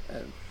us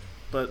and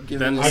But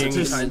giving then us being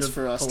just- kind reasons of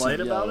for us polite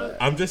to about yell it.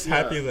 I'm just Yeah,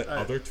 happy that I-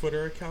 other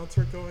Twitter accounts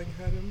are going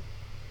at him.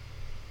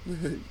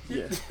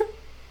 Yeah.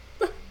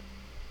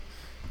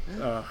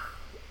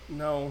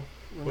 No,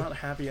 we're not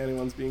happy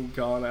anyone's being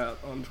gone at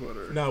on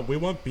Twitter. No, we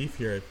want beef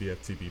here at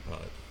VFTB Pod.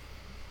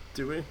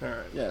 Do we? All right.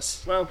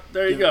 Yes. Well,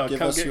 there you Give- go. give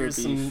Come us get your your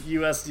some beef.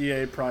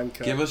 USDA Prime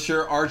Cut. Give us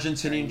your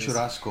Argentinian Angus.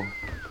 churrasco.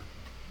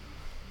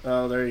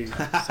 Oh, there you go.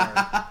 Sorry.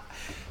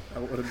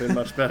 That would have been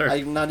much better.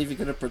 I'm not even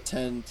gonna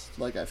pretend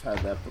like I've had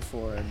that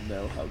before and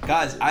know how good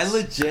Guys, it I is.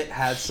 legit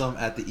had some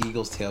at the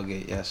Eagles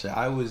tailgate yesterday.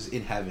 I was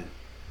in heaven.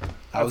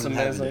 I was That's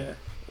in amazing.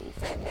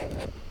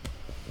 heaven.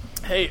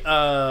 Hey,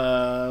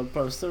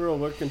 Barcero,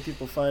 where can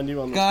people find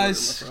you on the Guys,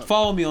 Twitter, my friend?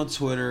 follow me on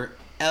Twitter.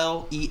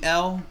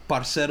 LEL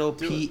Parcero,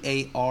 Do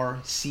it.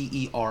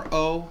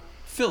 PARCERO,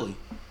 Philly.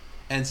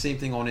 And same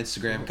thing on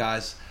Instagram,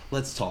 guys.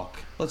 Let's talk.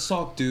 Let's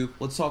talk Duke.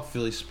 Let's talk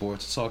Philly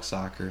sports. Let's talk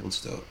soccer.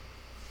 Let's do it.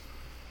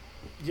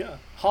 Yeah.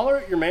 Holler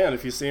at your man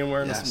if you see him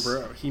wearing a Yes.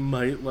 sombrero. He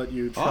might let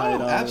you try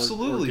it Oh, out.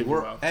 absolutely. Or give you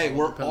We're a-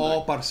 we're depending.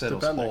 all parceros.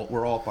 Depending.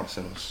 We're all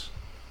parceros.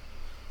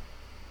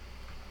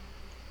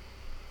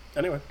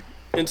 Anyway,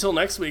 until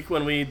next week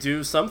when we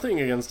do something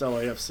against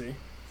LAFC,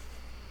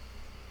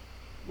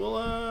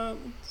 we'll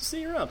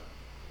see you around.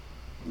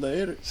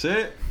 Later.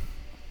 Sit.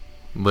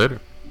 Later.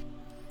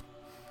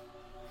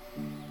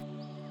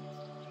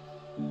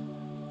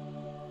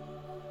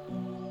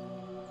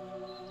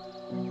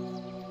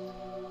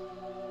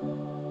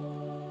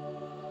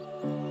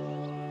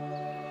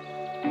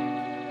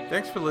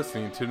 Thanks for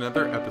listening to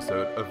another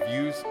episode of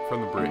Views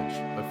from the Bridge,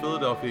 a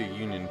Philadelphia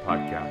Union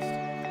podcast.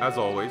 As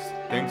always,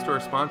 thanks to our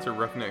sponsor,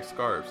 Roughneck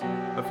Scarves,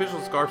 official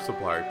scarf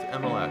supplier to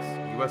MLS,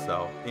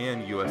 USL,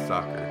 and US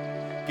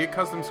Soccer. Get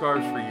custom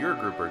scarves for your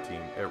group or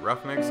team at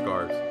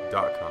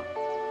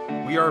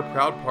roughneckscarves.com. We are a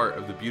proud part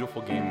of the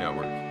Beautiful Game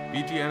Network.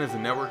 BGN is a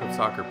network of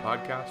soccer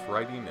podcasts,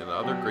 writing, and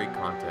other great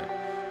content.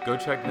 Go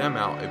check them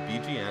out at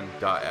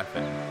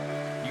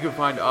bgn.fm. You can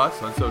find us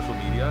on social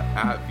media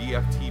at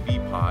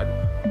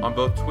VFTVPod on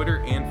both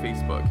Twitter and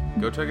Facebook.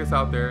 Go check us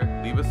out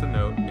there, leave us a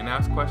note, and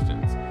ask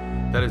questions.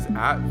 That is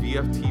at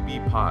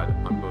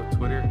VFTVPod on both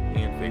Twitter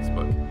and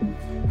Facebook.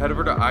 Head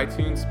over to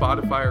iTunes,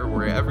 Spotify, or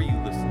wherever you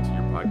listen to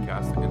your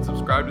podcast and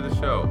subscribe to the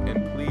show,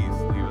 and please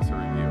leave us a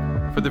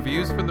review. For the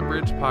Views from the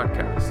Bridge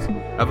podcast,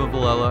 Evan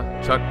Villela,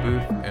 Chuck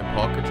Booth, and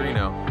Paul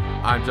Cadrino,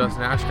 I'm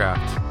Justin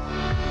Ashcraft.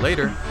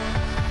 Later.